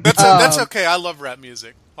that's okay. I love rap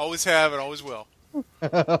music. Always have and always will.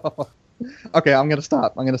 Okay, I'm going to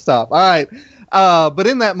stop. All right. But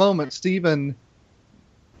in that moment, Stephen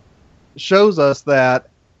shows us that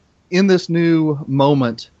in this new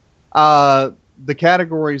moment, the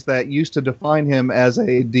categories that used to define him as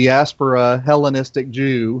a diaspora Hellenistic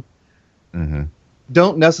Jew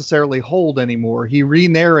don't necessarily hold anymore. He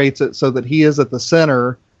re-narrates it so that he is at the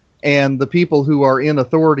center, and the people who are in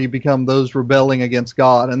authority become those rebelling against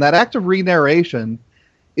God. And that act of re-narration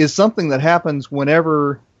is something that happens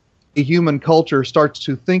whenever a human culture starts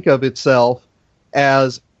to think of itself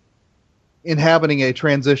as inhabiting a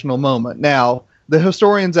transitional moment. Now, the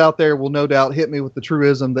historians out there will no doubt hit me with the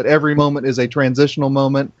truism that every moment is a transitional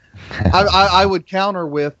moment. I would counter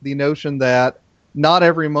with the notion that not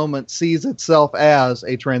every moment sees itself as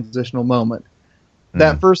a transitional moment.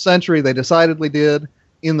 That first century, they decidedly did.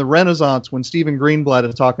 In the Renaissance, when Stephen Greenblatt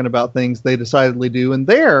is talking about things, they decidedly do. And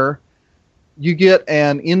there, you get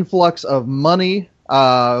an influx of money,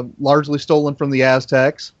 largely stolen from the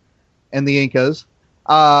Aztecs and the Incas.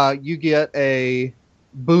 You get a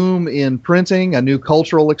boom in printing, a new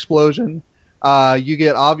cultural explosion. You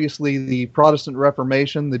get, obviously, the Protestant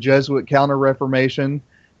Reformation, the Jesuit Counter-Reformation.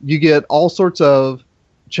 You get all sorts of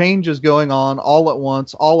changes going on all at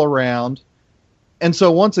once, all around. And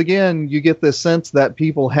so once again, you get this sense that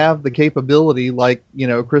people have the capability, like,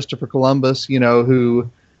 Christopher Columbus, who,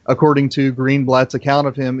 according to Greenblatt's account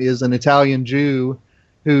of him, is an Italian Jew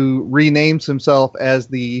who renames himself as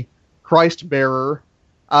the Christ bearer,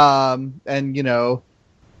 and,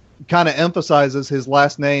 kind of emphasizes his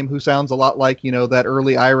last name, who sounds a lot like, that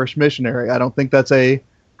early Irish missionary. I don't think that's a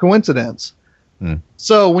coincidence.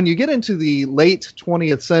 So when you get into the late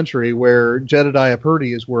 20th century, where Jedediah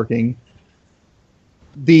Purdy is working,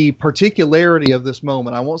 the particularity of this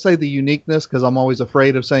moment. I won't say the uniqueness because I'm always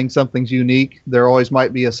afraid of saying something's unique. There always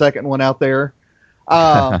might be a second one out there.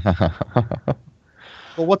 But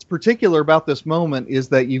what's particular about this moment is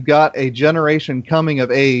that you've got a generation coming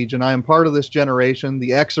of age, and I am part of this generation, the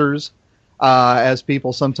Xers, as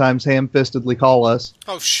people sometimes ham-fistedly call us.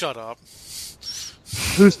 Oh, shut up.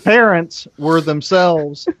 Whose parents were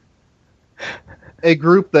themselves a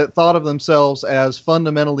group that thought of themselves as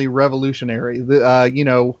fundamentally revolutionary.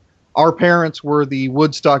 Our parents were the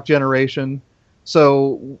Woodstock generation,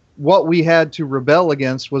 so what we had to rebel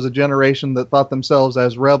against was a generation that thought themselves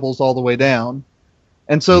as rebels all the way down.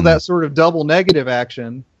 And so that sort of double negative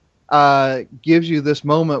action gives you this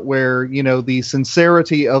moment where, the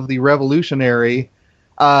sincerity of the revolutionary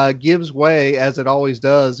gives way, as it always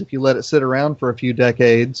does if you let it sit around for a few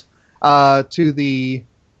decades, to the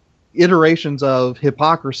iterations of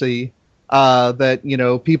hypocrisy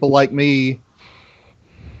that, people like me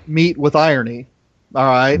meet with irony. All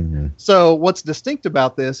right. Mm-hmm. So what's distinct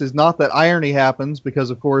about this is not that irony happens because,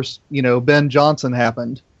 of course, Ben Johnson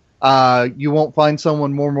happened. You won't find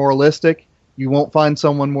someone more moralistic. You won't find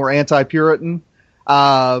someone more anti-Puritan.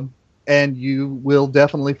 And you will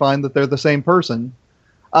definitely find that they're the same person.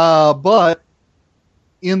 But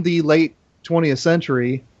in the late 20th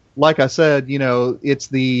century, like I said, it's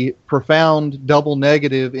the profound double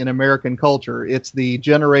negative in American culture. It's the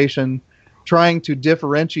generation trying to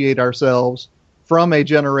differentiate ourselves from a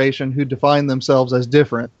generation who define themselves as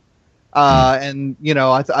different. And,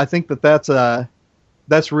 I think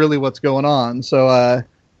that's really what's going on. So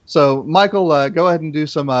Michael, go ahead and do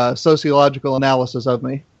some sociological analysis of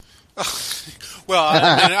me. Well,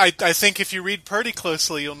 I think if you read Purdy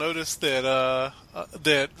closely, you'll notice that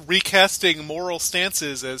that recasting moral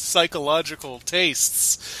stances as psychological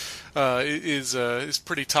tastes is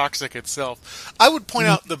pretty toxic itself. I would point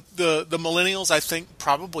out the millennials, I think,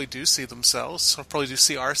 probably do see themselves, or probably do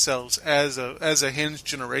see ourselves as a hinged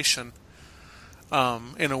generation,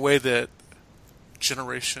 in a way that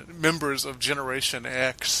members of Generation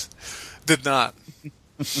X did not.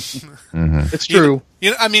 Mm-hmm. It's true.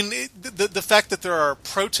 The fact that there are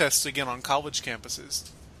protests again on college campuses,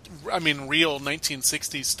 real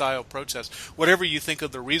 1960s style protests, whatever you think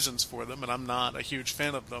of the reasons for them, and I'm not a huge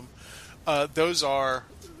fan of them,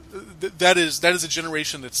 that is a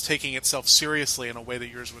generation that's taking itself seriously in a way that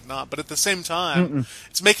yours would not. But at the same time,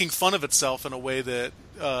 it's making fun of itself in a way that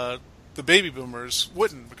the baby boomers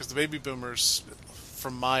wouldn't, because the baby boomers,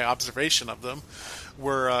 from my observation of them,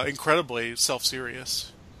 were incredibly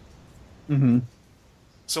self-serious. Mm-hmm.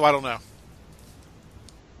 So I don't know.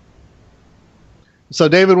 So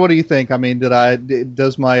David, what do you think?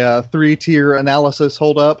 Does my 3-tier analysis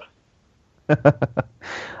hold up?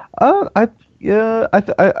 I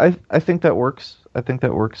think that works. I think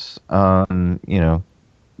that works.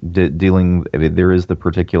 Dealing. There is the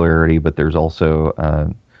particularity, but there's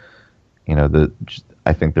also,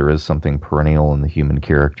 I think there is something perennial in the human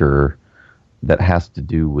character that has to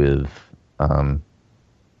do with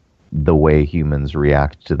the way humans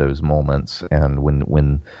react to those moments, and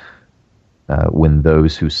when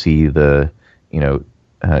those who see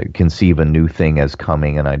conceive a new thing as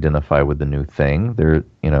coming and identify with the new thing,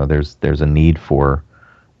 there's a need for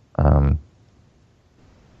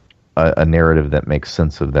a narrative that makes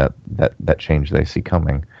sense of that change they see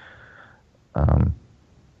coming, and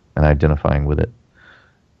identifying with it.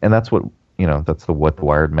 And that's what the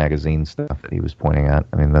Wired magazine stuff that he was pointing at.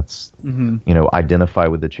 That's identify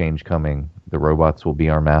with the change coming. The robots will be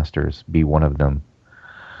our masters. Be one of them.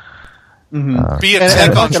 Mm-hmm. Be a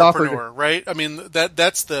tech entrepreneur, right?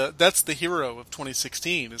 That's the hero of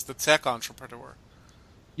 2016 is the tech entrepreneur.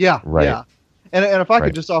 Yeah, right. Yeah. And if I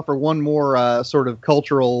could just offer one more sort of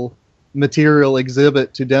cultural material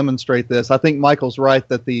exhibit to demonstrate this, I think Michael's right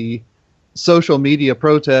that the social media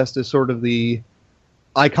protest is sort of the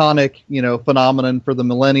iconic, phenomenon for the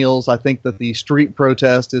millennials. I think that the street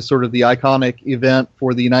protest is sort of the iconic event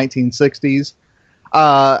for the 1960s.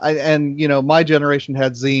 My generation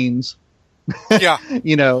had zines. Yeah.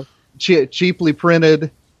 Cheaply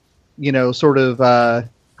printed, sort of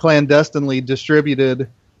clandestinely distributed,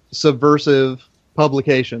 subversive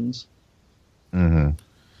publications. Mm-hmm.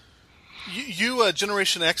 You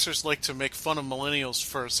Generation Xers like to make fun of millennials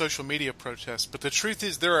for social media protests, but the truth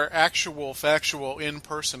is there are actual, factual,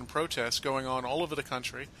 in-person protests going on all over the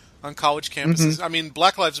country on college campuses. Mm-hmm.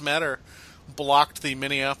 Black Lives Matter blocked the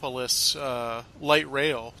Minneapolis light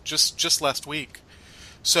rail just last week.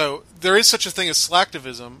 So there is such a thing as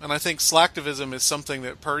slacktivism, and I think slacktivism is something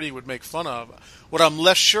that Purdy would make fun of. What I'm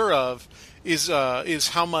less sure of is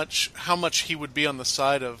how much he would be on the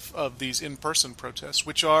side of these in-person protests,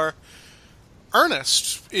 which are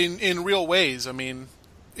earnest in real ways. I mean,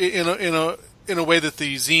 in a way that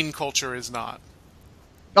the zine culture is not.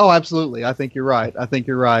 Oh, absolutely. I think you're right.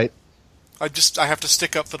 I have to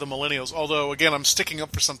stick up for the millennials. Although, again, I'm sticking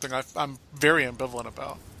up for something I'm very ambivalent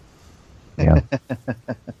about. Yeah.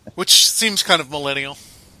 Which seems kind of millennial.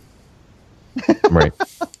 Right.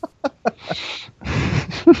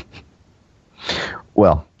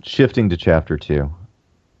 Well, shifting to chapter 2.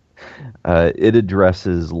 It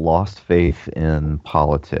addresses lost faith in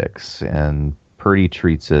politics, and Purdy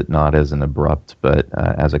treats it not as an abrupt, but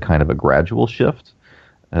as a kind of a gradual shift.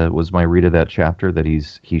 Was my read of that chapter, that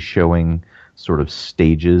he's showing sort of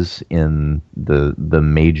stages in the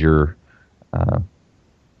major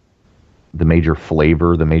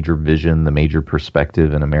flavor, the major vision, the major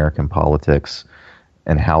perspective in American politics,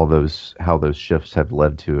 and how those shifts have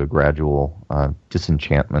led to a gradual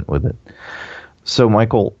disenchantment with it. So,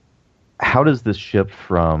 Michael, how does this shift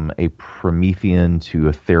from a Promethean to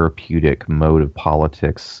a therapeutic mode of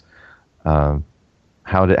politics? How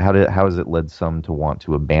has it led some to want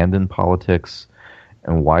to abandon politics,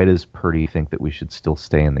 and why does Purdy think that we should still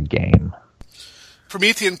stay in the game?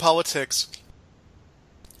 Promethean politics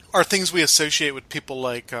are things we associate with people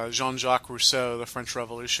like Jean-Jacques Rousseau, the French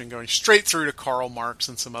Revolution, going straight through to Karl Marx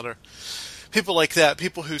and some other people like that,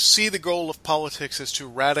 people who see the goal of politics as to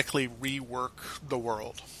radically rework the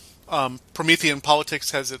world. Promethean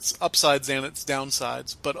politics has its upsides and its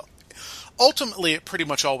downsides, but ultimately it pretty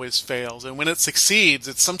much always fails. And when it succeeds,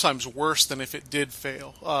 it's sometimes worse than if it did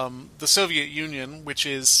fail. The Soviet Union, which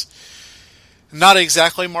is not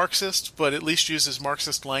exactly Marxist, but at least uses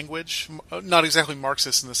Marxist language. Not exactly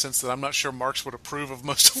Marxist in the sense that I'm not sure Marx would approve of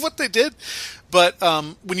most of what they did. But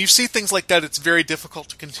when you see things like that, it's very difficult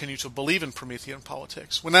to continue to believe in Promethean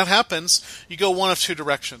politics. When that happens, you go one of two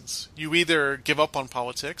directions. You either give up on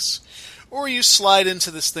politics, or you slide into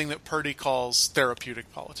this thing that Purdy calls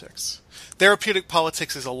therapeutic politics. Therapeutic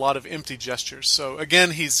politics is a lot of empty gestures. So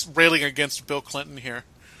again, he's railing against Bill Clinton here.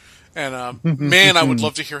 And man, I would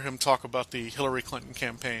love to hear him talk about the Hillary Clinton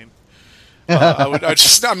campaign.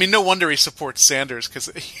 No wonder he supports Sanders, because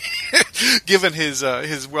given his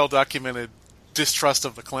well-documented distrust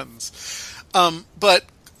of the Clintons. But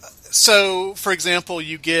so, for example,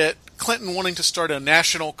 you get Clinton wanting to start a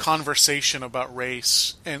national conversation about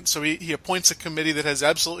race, and so he appoints a committee that has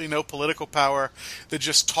absolutely no political power, that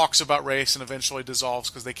just talks about race and eventually dissolves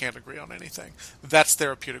because they can't agree on anything. That's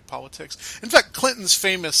therapeutic politics. In fact, Clinton's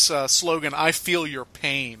famous slogan, "I feel your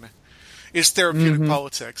pain," is therapeutic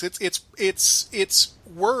politics. It's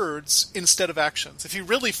words instead of actions. If he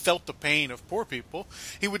really felt the pain of poor people,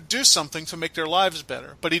 he would do something to make their lives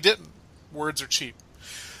better, but he didn't. Words are cheap.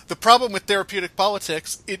 The problem with therapeutic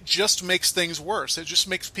politics, it just makes things worse. It just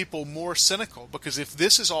makes people more cynical, because if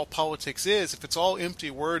this is all politics is, if it's all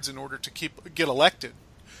empty words in order to get elected,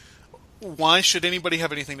 why should anybody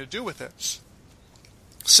have anything to do with it?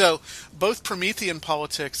 So both Promethean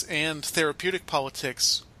politics and therapeutic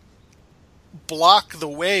politics block the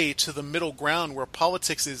way to the middle ground, where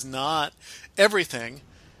politics is not everything,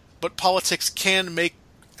 but politics can make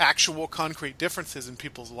actual concrete differences in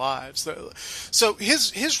people's lives. So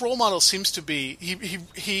his role model seems to be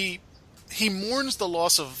he mourns the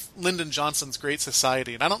loss of Lyndon Johnson's Great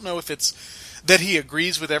Society, and I don't know if it's that he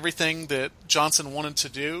agrees with everything that Johnson wanted to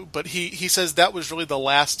do, but he says that was really the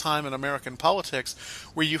last time in American politics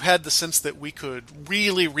where you had the sense that we could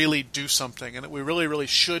really, really do something, and that we really, really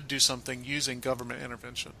should do something using government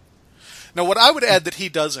intervention. Now, what I would add that he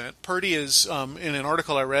doesn't, Purdy is, in an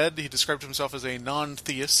article I read, he described himself as a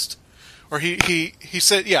non-theist. Or he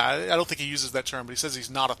said, yeah, I don't think he uses that term, but he says he's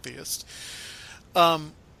not a theist.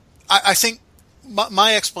 I think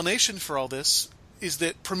my explanation for all this is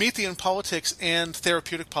that Promethean politics and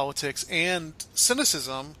therapeutic politics and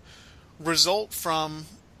cynicism result from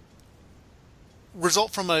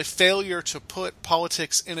a failure to put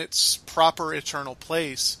politics in its proper eternal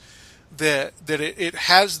place, that it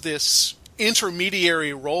has this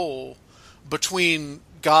intermediary role between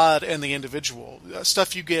God and the individual.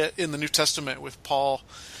 Stuff you get in the New Testament with Paul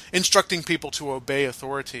instructing people to obey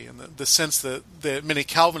authority, and the sense that many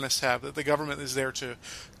Calvinists have, that the government is there to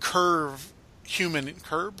curb human evil.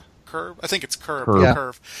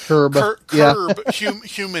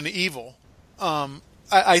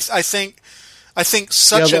 I think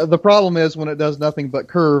such the problem is when it does nothing but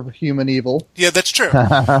curve human evil. Yeah, that's true.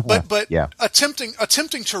 But yeah.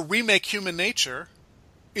 attempting to remake human nature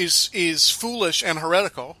is foolish and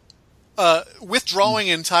heretical. Withdrawing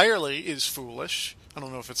entirely is foolish. I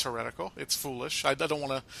don't know if it's heretical. It's foolish. I don't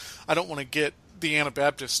want to get the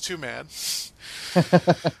Anabaptists too mad.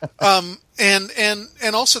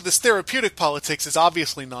 And also this therapeutic politics is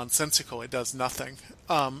obviously nonsensical. It does nothing.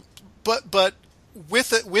 But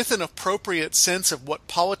with an appropriate sense of what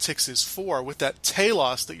politics is for, with that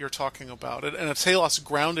telos that you're talking about, and a telos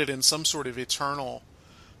grounded in some sort of eternal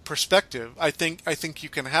perspective, I think you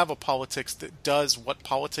can have a politics that does what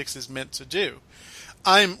politics is meant to do.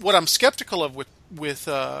 What I'm skeptical of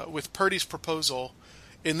with Purdy's proposal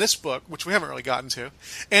in this book, which we haven't really gotten to,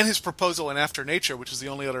 and his proposal in After Nature, which is the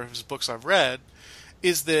only other of his books I've read,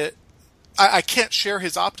 is that I can't share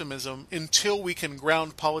his optimism until we can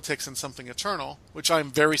ground politics in something eternal, which I'm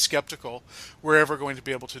very skeptical we're ever going to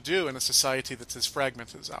be able to do in a society that's as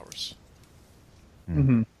fragmented as ours.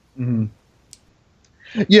 Mm-hmm. Mm-hmm.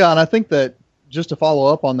 Yeah, and I think that, just to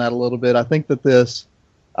follow up on that a little bit, I think that this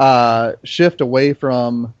shift away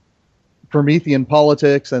from Promethean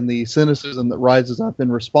politics and the cynicism that rises up in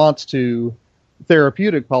response to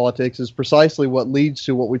therapeutic politics is precisely what leads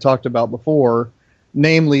to what we talked about before,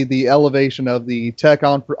 namely the elevation of the tech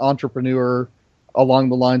entrepreneur along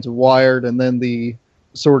the lines of Wired, and then the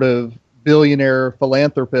sort of billionaire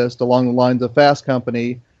philanthropist along the lines of Fast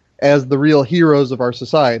Company as the real heroes of our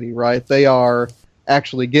society, right? They are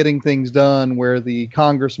actually getting things done where the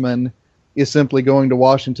congressman is simply going to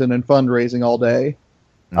Washington and fundraising all day.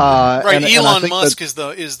 Right, Elon Musk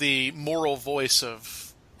is the moral voice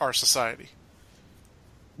of our society.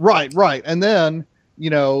 Right. And then,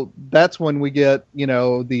 that's when we get,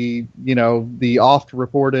 the oft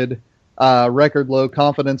reported record low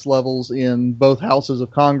confidence levels in both houses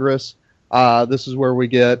of Congress. This is where we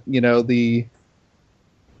get,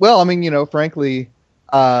 frankly,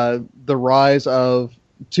 the rise of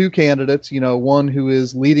two candidates, one who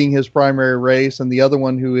is leading his primary race and the other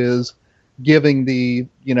one who is giving the,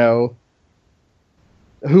 who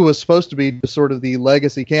was supposed to be sort of the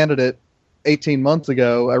legacy candidate 18 months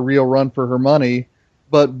ago, a real run for her money.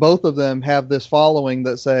 But both of them have this following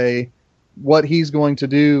that say what he's going to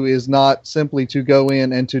do is not simply to go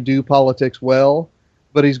in and to do politics well,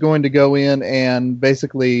 but he's going to go in and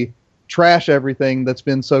basically trash everything that's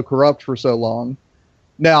been so corrupt for so long.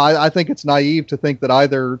 Now, I think it's naive to think that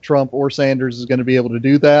either Trump or Sanders is going to be able to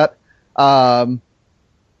do that. But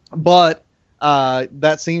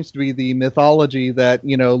that seems to be the mythology that,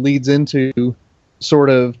 leads into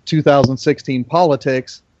sort of 2016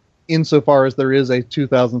 politics, insofar as there is a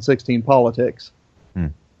 2016 politics.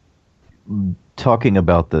 Talking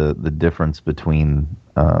about the difference between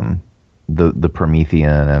the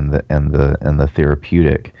Promethean and the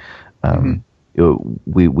therapeutic,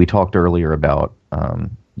 we talked earlier about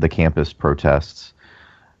the campus protests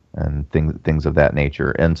and things of that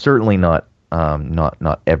nature, and certainly not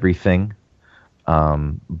everything,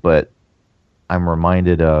 but I'm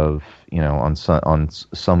reminded of on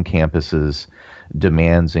some campuses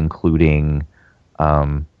demands including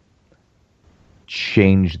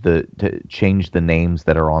change the names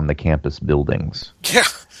that are on the campus buildings. Yeah.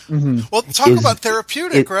 Mm-hmm. Well, talk about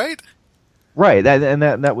therapeutic, right? Right,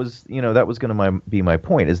 that was going to be my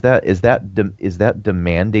point. Is that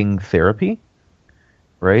demanding therapy?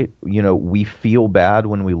 Right, we feel bad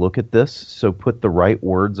when we look at this, so put the right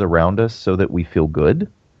words around us so that we feel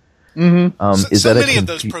good. Mm-hmm. So many of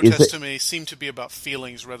those protests to me seem to be about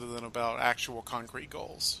feelings rather than about actual concrete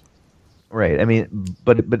goals. Right. I mean,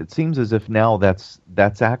 but it seems as if now that's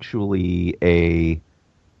actually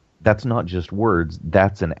that's not just words.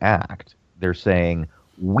 That's an act. They're saying,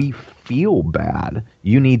 we feel bad.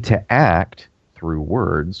 You need to act through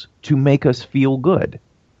words to make us feel good.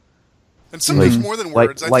 And sometimes more than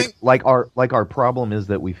words. I think our problem is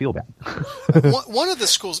that we feel bad. One of the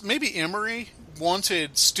schools, maybe Emory,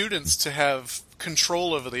 wanted students to have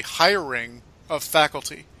control over the hiring of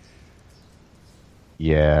faculty.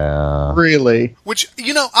 Yeah. Really? Which,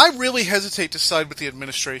 I really hesitate to side with the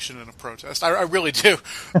administration in a protest. I really do.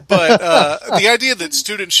 But the idea that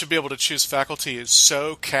students should be able to choose faculty is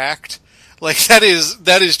so cacked. Like,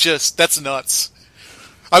 that's nuts.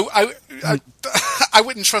 I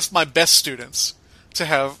wouldn't trust my best students to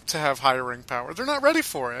have hiring power. They're not ready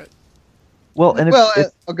for it. Well, and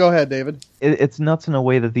go ahead, David. It's nuts in a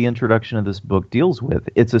way that the introduction of this book deals with.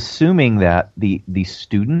 It's assuming that the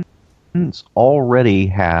students already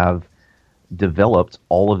have developed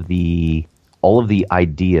all of the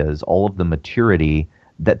ideas, all of the maturity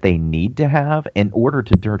that they need to have in order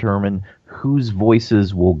to determine whose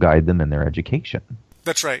voices will guide them in their education.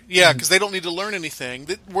 That's right. Yeah, because they don't need to learn anything.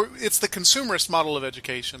 It's the consumerist model of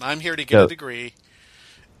education. I'm here to get a degree,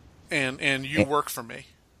 and you work for me.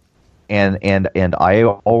 And I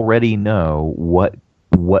already know what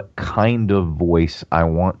what kind of voice I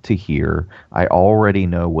want to hear. I already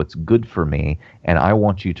know what's good for me, and I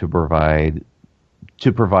want you to provide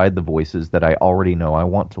the voices that I already know I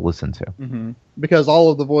want to listen to. Mm-hmm. Because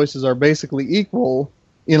all of the voices are basically equal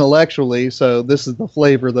intellectually, so this is the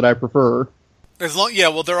flavor that I prefer.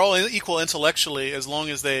 They're all equal intellectually as long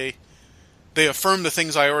as they affirm the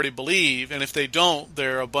things I already believe, and if they don't,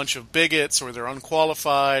 they're a bunch of bigots, or they're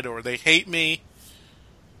unqualified, or they hate me,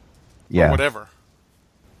 or whatever.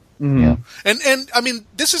 Mm-hmm. Yeah. And I mean,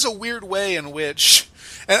 this is a weird way in which,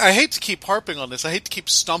 and I hate to keep harping on this, I hate to keep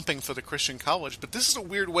stumping for the Christian college, but this is a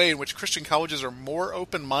weird way in which Christian colleges are more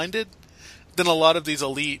open-minded than a lot of these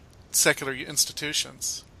elite secular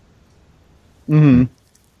institutions. Mm-hmm.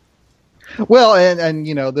 Well, and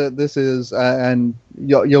you know, this is, and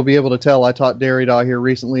you'll be able to tell I taught Derrida here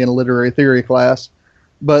recently in a literary theory class,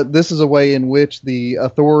 but this is a way in which the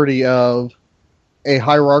authority of a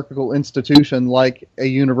hierarchical institution like a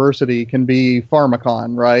university can be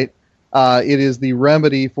pharmacon, right? It is the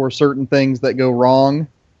remedy for certain things that go wrong,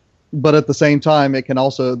 but at the same time, it can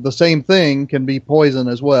also, the same thing can be poison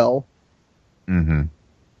as well. Mm-hmm.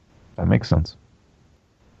 That makes sense.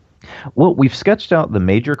 Well, we've sketched out the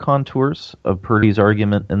major contours of Purdy's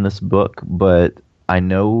argument in this book, but I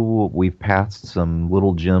know we've passed some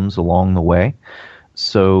little gems along the way.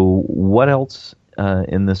 So what else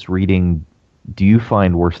in this reading do you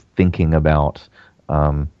find worth thinking about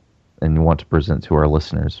and you want to present to our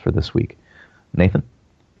listeners for this week? Nathan?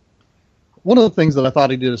 One of the things that I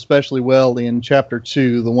thought he did especially well in Chapter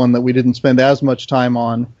 2, the one that we didn't spend as much time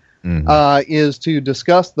on, is to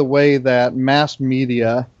discuss the way that mass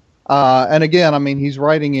media, and again, I mean, he's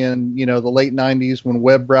writing in, you know, the late 90s when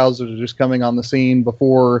web browsers are just coming on the scene,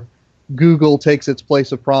 before Google takes its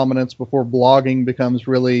place of prominence, before blogging becomes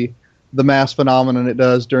really the mass phenomenon it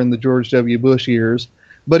does during the George W. Bush years.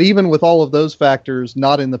 But even with all of those factors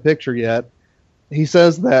not in the picture yet, he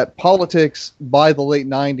says that politics by the late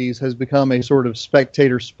 90s has become a sort of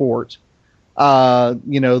spectator sport.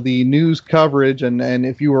 You know, the news coverage, and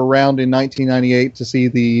if you were around in 1998 to see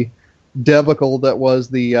the debacle that was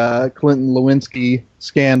the Clinton-Lewinsky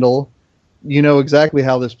scandal, you know exactly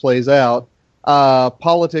how this plays out.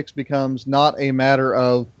 Politics becomes not a matter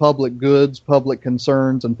of public goods, public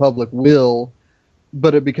concerns, and public will,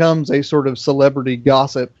 but it becomes a sort of celebrity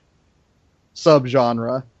gossip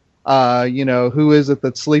subgenre. You know, who is it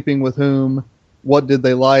that's sleeping with whom? What did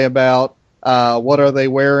they lie about? What are they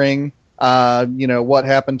wearing? You know, what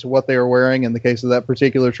happened to what they were wearing in the case of that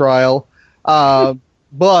particular trial?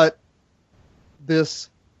 But this,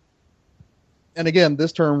 and again,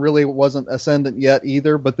 this term really wasn't ascendant yet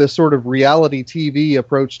either, but this sort of reality TV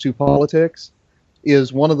approach to politics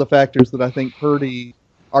is one of the factors that I think Purdy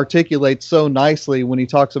articulates so nicely when he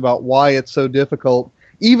talks about why it's so difficult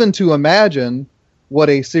even to imagine what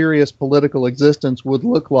a serious political existence would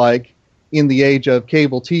look like in the age of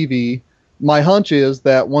cable TV. My hunch is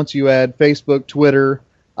that once you add Facebook, Twitter,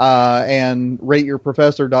 and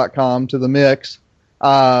rateyourprofessor.com to the mix,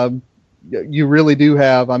 you really do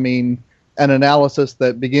have, I mean, an analysis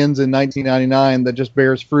that begins in 1999 that just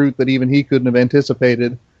bears fruit that even he couldn't have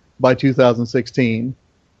anticipated by 2016.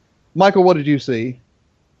 Michael, what did you see?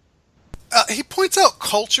 He points out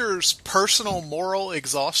culture's personal moral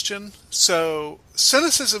exhaustion. So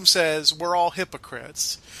cynicism says we're all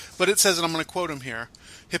hypocrites, but it says, and I'm going to quote him here,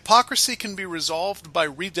 hypocrisy can be resolved by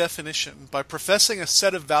redefinition, by professing a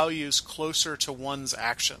set of values closer to one's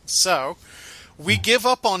actions. So we give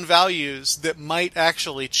up on values that might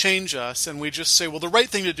actually change us, and we just say, well, the right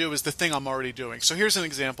thing to do is the thing I'm already doing. So here's an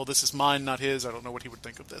example. This is mine, not his. I don't know what he would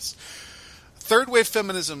think of this. Third-wave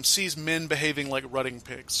feminism sees men behaving like rutting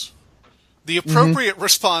pigs. The appropriate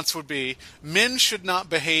response would be, men should not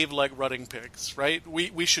behave like rutting pigs, right?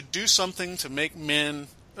 We should do something to make men,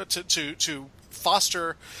 to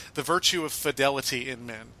foster the virtue of fidelity in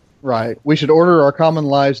men. Right. We should order our common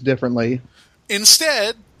lives differently.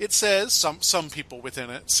 Instead, it says, some people within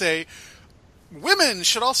it say, women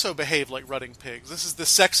should also behave like rutting pigs. This is the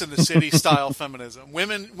Sex and the City style feminism.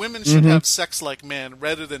 Women should have sex like men,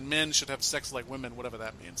 rather than men should have sex like women, whatever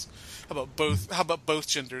that means. How about both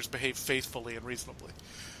genders behave faithfully and reasonably?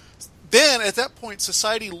 Then, at that point,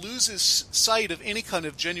 society loses sight of any kind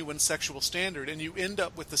of genuine sexual standard, and you end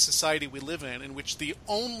up with the society we live in which the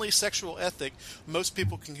only sexual ethic most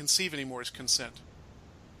people can conceive anymore is consent.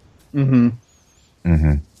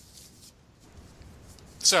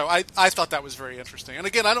 So I thought that was very interesting. And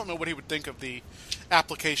again, I don't know what he would think of the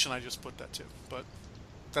application I just put that to, but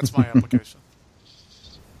that's my application.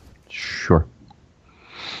 Sure.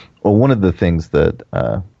 Well, one of the things that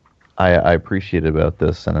I appreciate about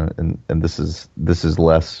this, and this is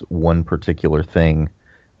less one particular thing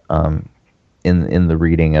in the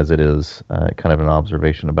reading as it is kind of an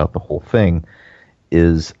observation about the whole thing,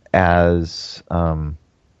 is as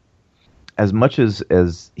much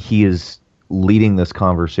as he is leading this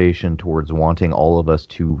conversation towards wanting all of us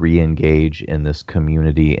to re-engage in this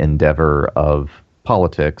community endeavor of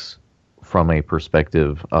politics from a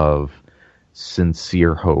perspective of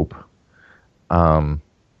sincere hope. I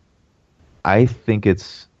think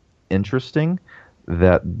it's interesting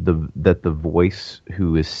that the voice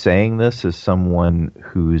who is saying this is someone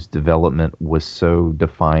whose development was so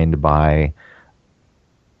defined by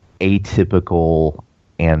atypical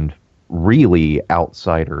and really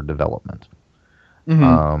outsider development.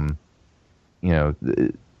 Mm-hmm.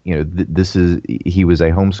 This is, he was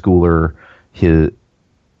a homeschooler,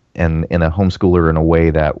 and in a homeschooler in a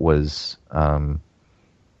way that was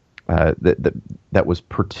that was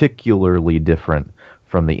particularly different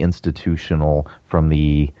from the institutional, from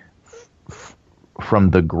the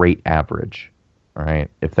great average,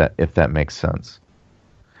 right? If that makes sense.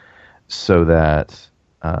 So that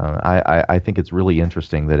I think it's really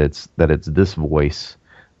interesting that it's this voice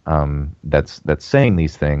that's saying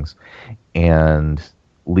these things, and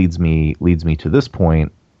leads me to this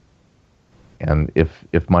point. And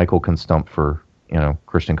if Michael can stump for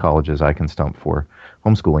Christian colleges, I can stump for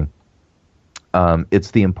homeschooling.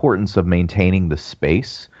 It's the importance of maintaining the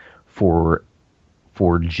space for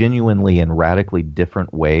genuinely and radically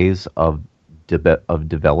different ways of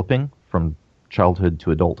developing from childhood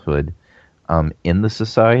to adulthood in the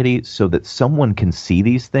society, so that someone can see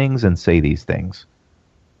these things and say these things,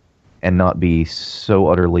 and not be so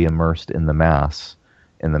utterly immersed in the mass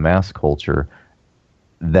culture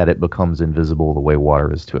that it becomes invisible the way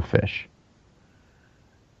water is to a fish.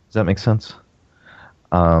 Does that make sense?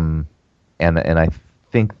 And I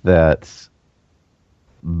think that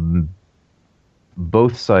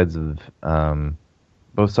both sides of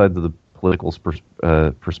the political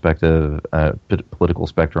perspective, political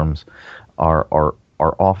spectrums, are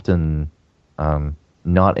often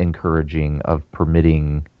not encouraging of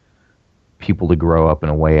permitting people to grow up in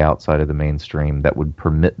a way outside of the mainstream that would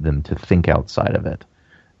permit them to think outside of it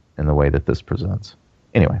in the way that this presents.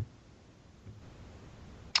 Anyway.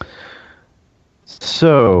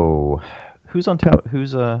 So, who's on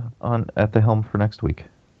at the helm for next week?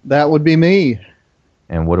 That would be me.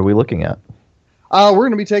 And what are we looking at? We're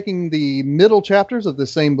going to be taking the middle chapters of the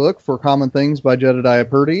same book, For Common Things by Jedediah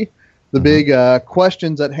Purdy. The big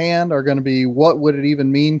questions at hand are going to be, what would it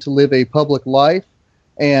even mean to live a public life?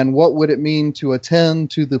 And what would it mean to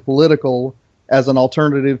attend to the political as an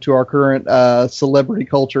alternative to our current celebrity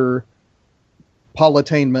culture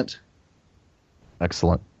politainment?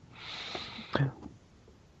 Excellent.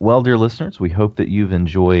 Well, dear listeners, we hope that you've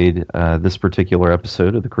enjoyed this particular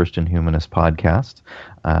episode of the Christian Humanist Podcast.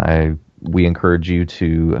 We encourage you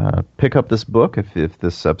to pick up this book if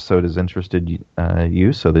this episode has interested you,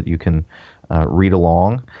 so that you can read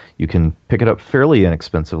along. You can pick it up fairly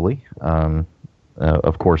inexpensively.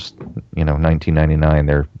 Of course, $19.99.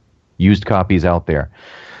 There are used copies out there.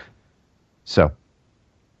 So,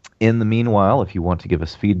 in the meanwhile, if you want to give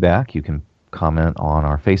us feedback, you can comment on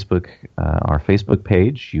our Facebook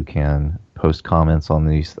page. You can post comments on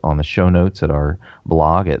the show notes at our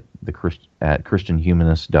blog at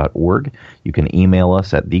christianhumanist.org. You can email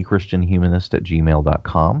us at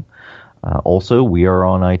thechristianhumanist@gmail.com. Also, we are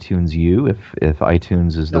on iTunes U. If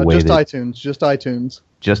iTunes is the way just iTunes.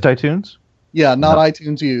 Just iTunes. Yeah, not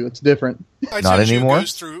iTunes U. It's different. iTunes not anymore.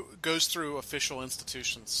 Goes through official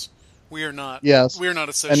institutions. We are not. Yes. We are not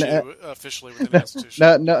associated officially with an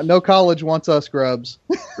institution. No college wants us grubs.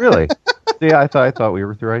 Really? Yeah, I thought we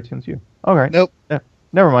were through iTunes U. All right. Nope. Yeah,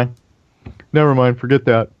 never mind. Forget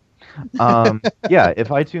that. Yeah, if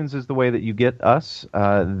iTunes is the way that you get us,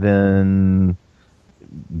 then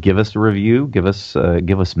give us a review. Give us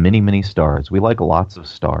many stars. We like lots of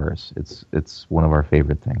stars. It's one of our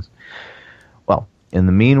favorite things. Well, in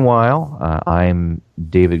the meanwhile, I'm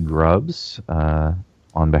David Grubbs,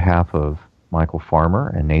 on behalf of Michael Farmer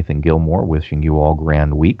and Nathan Gilmore, wishing you all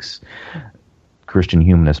grand weeks. Christian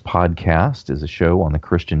Humanist Podcast is a show on the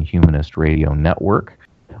Christian Humanist Radio Network.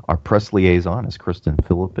 Our press liaison is Kristen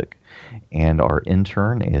Philippic, and our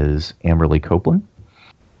intern is Amberly Copeland.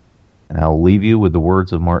 And I'll leave you with the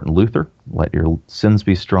words of Martin Luther: let your sins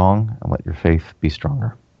be strong, and let your faith be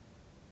stronger.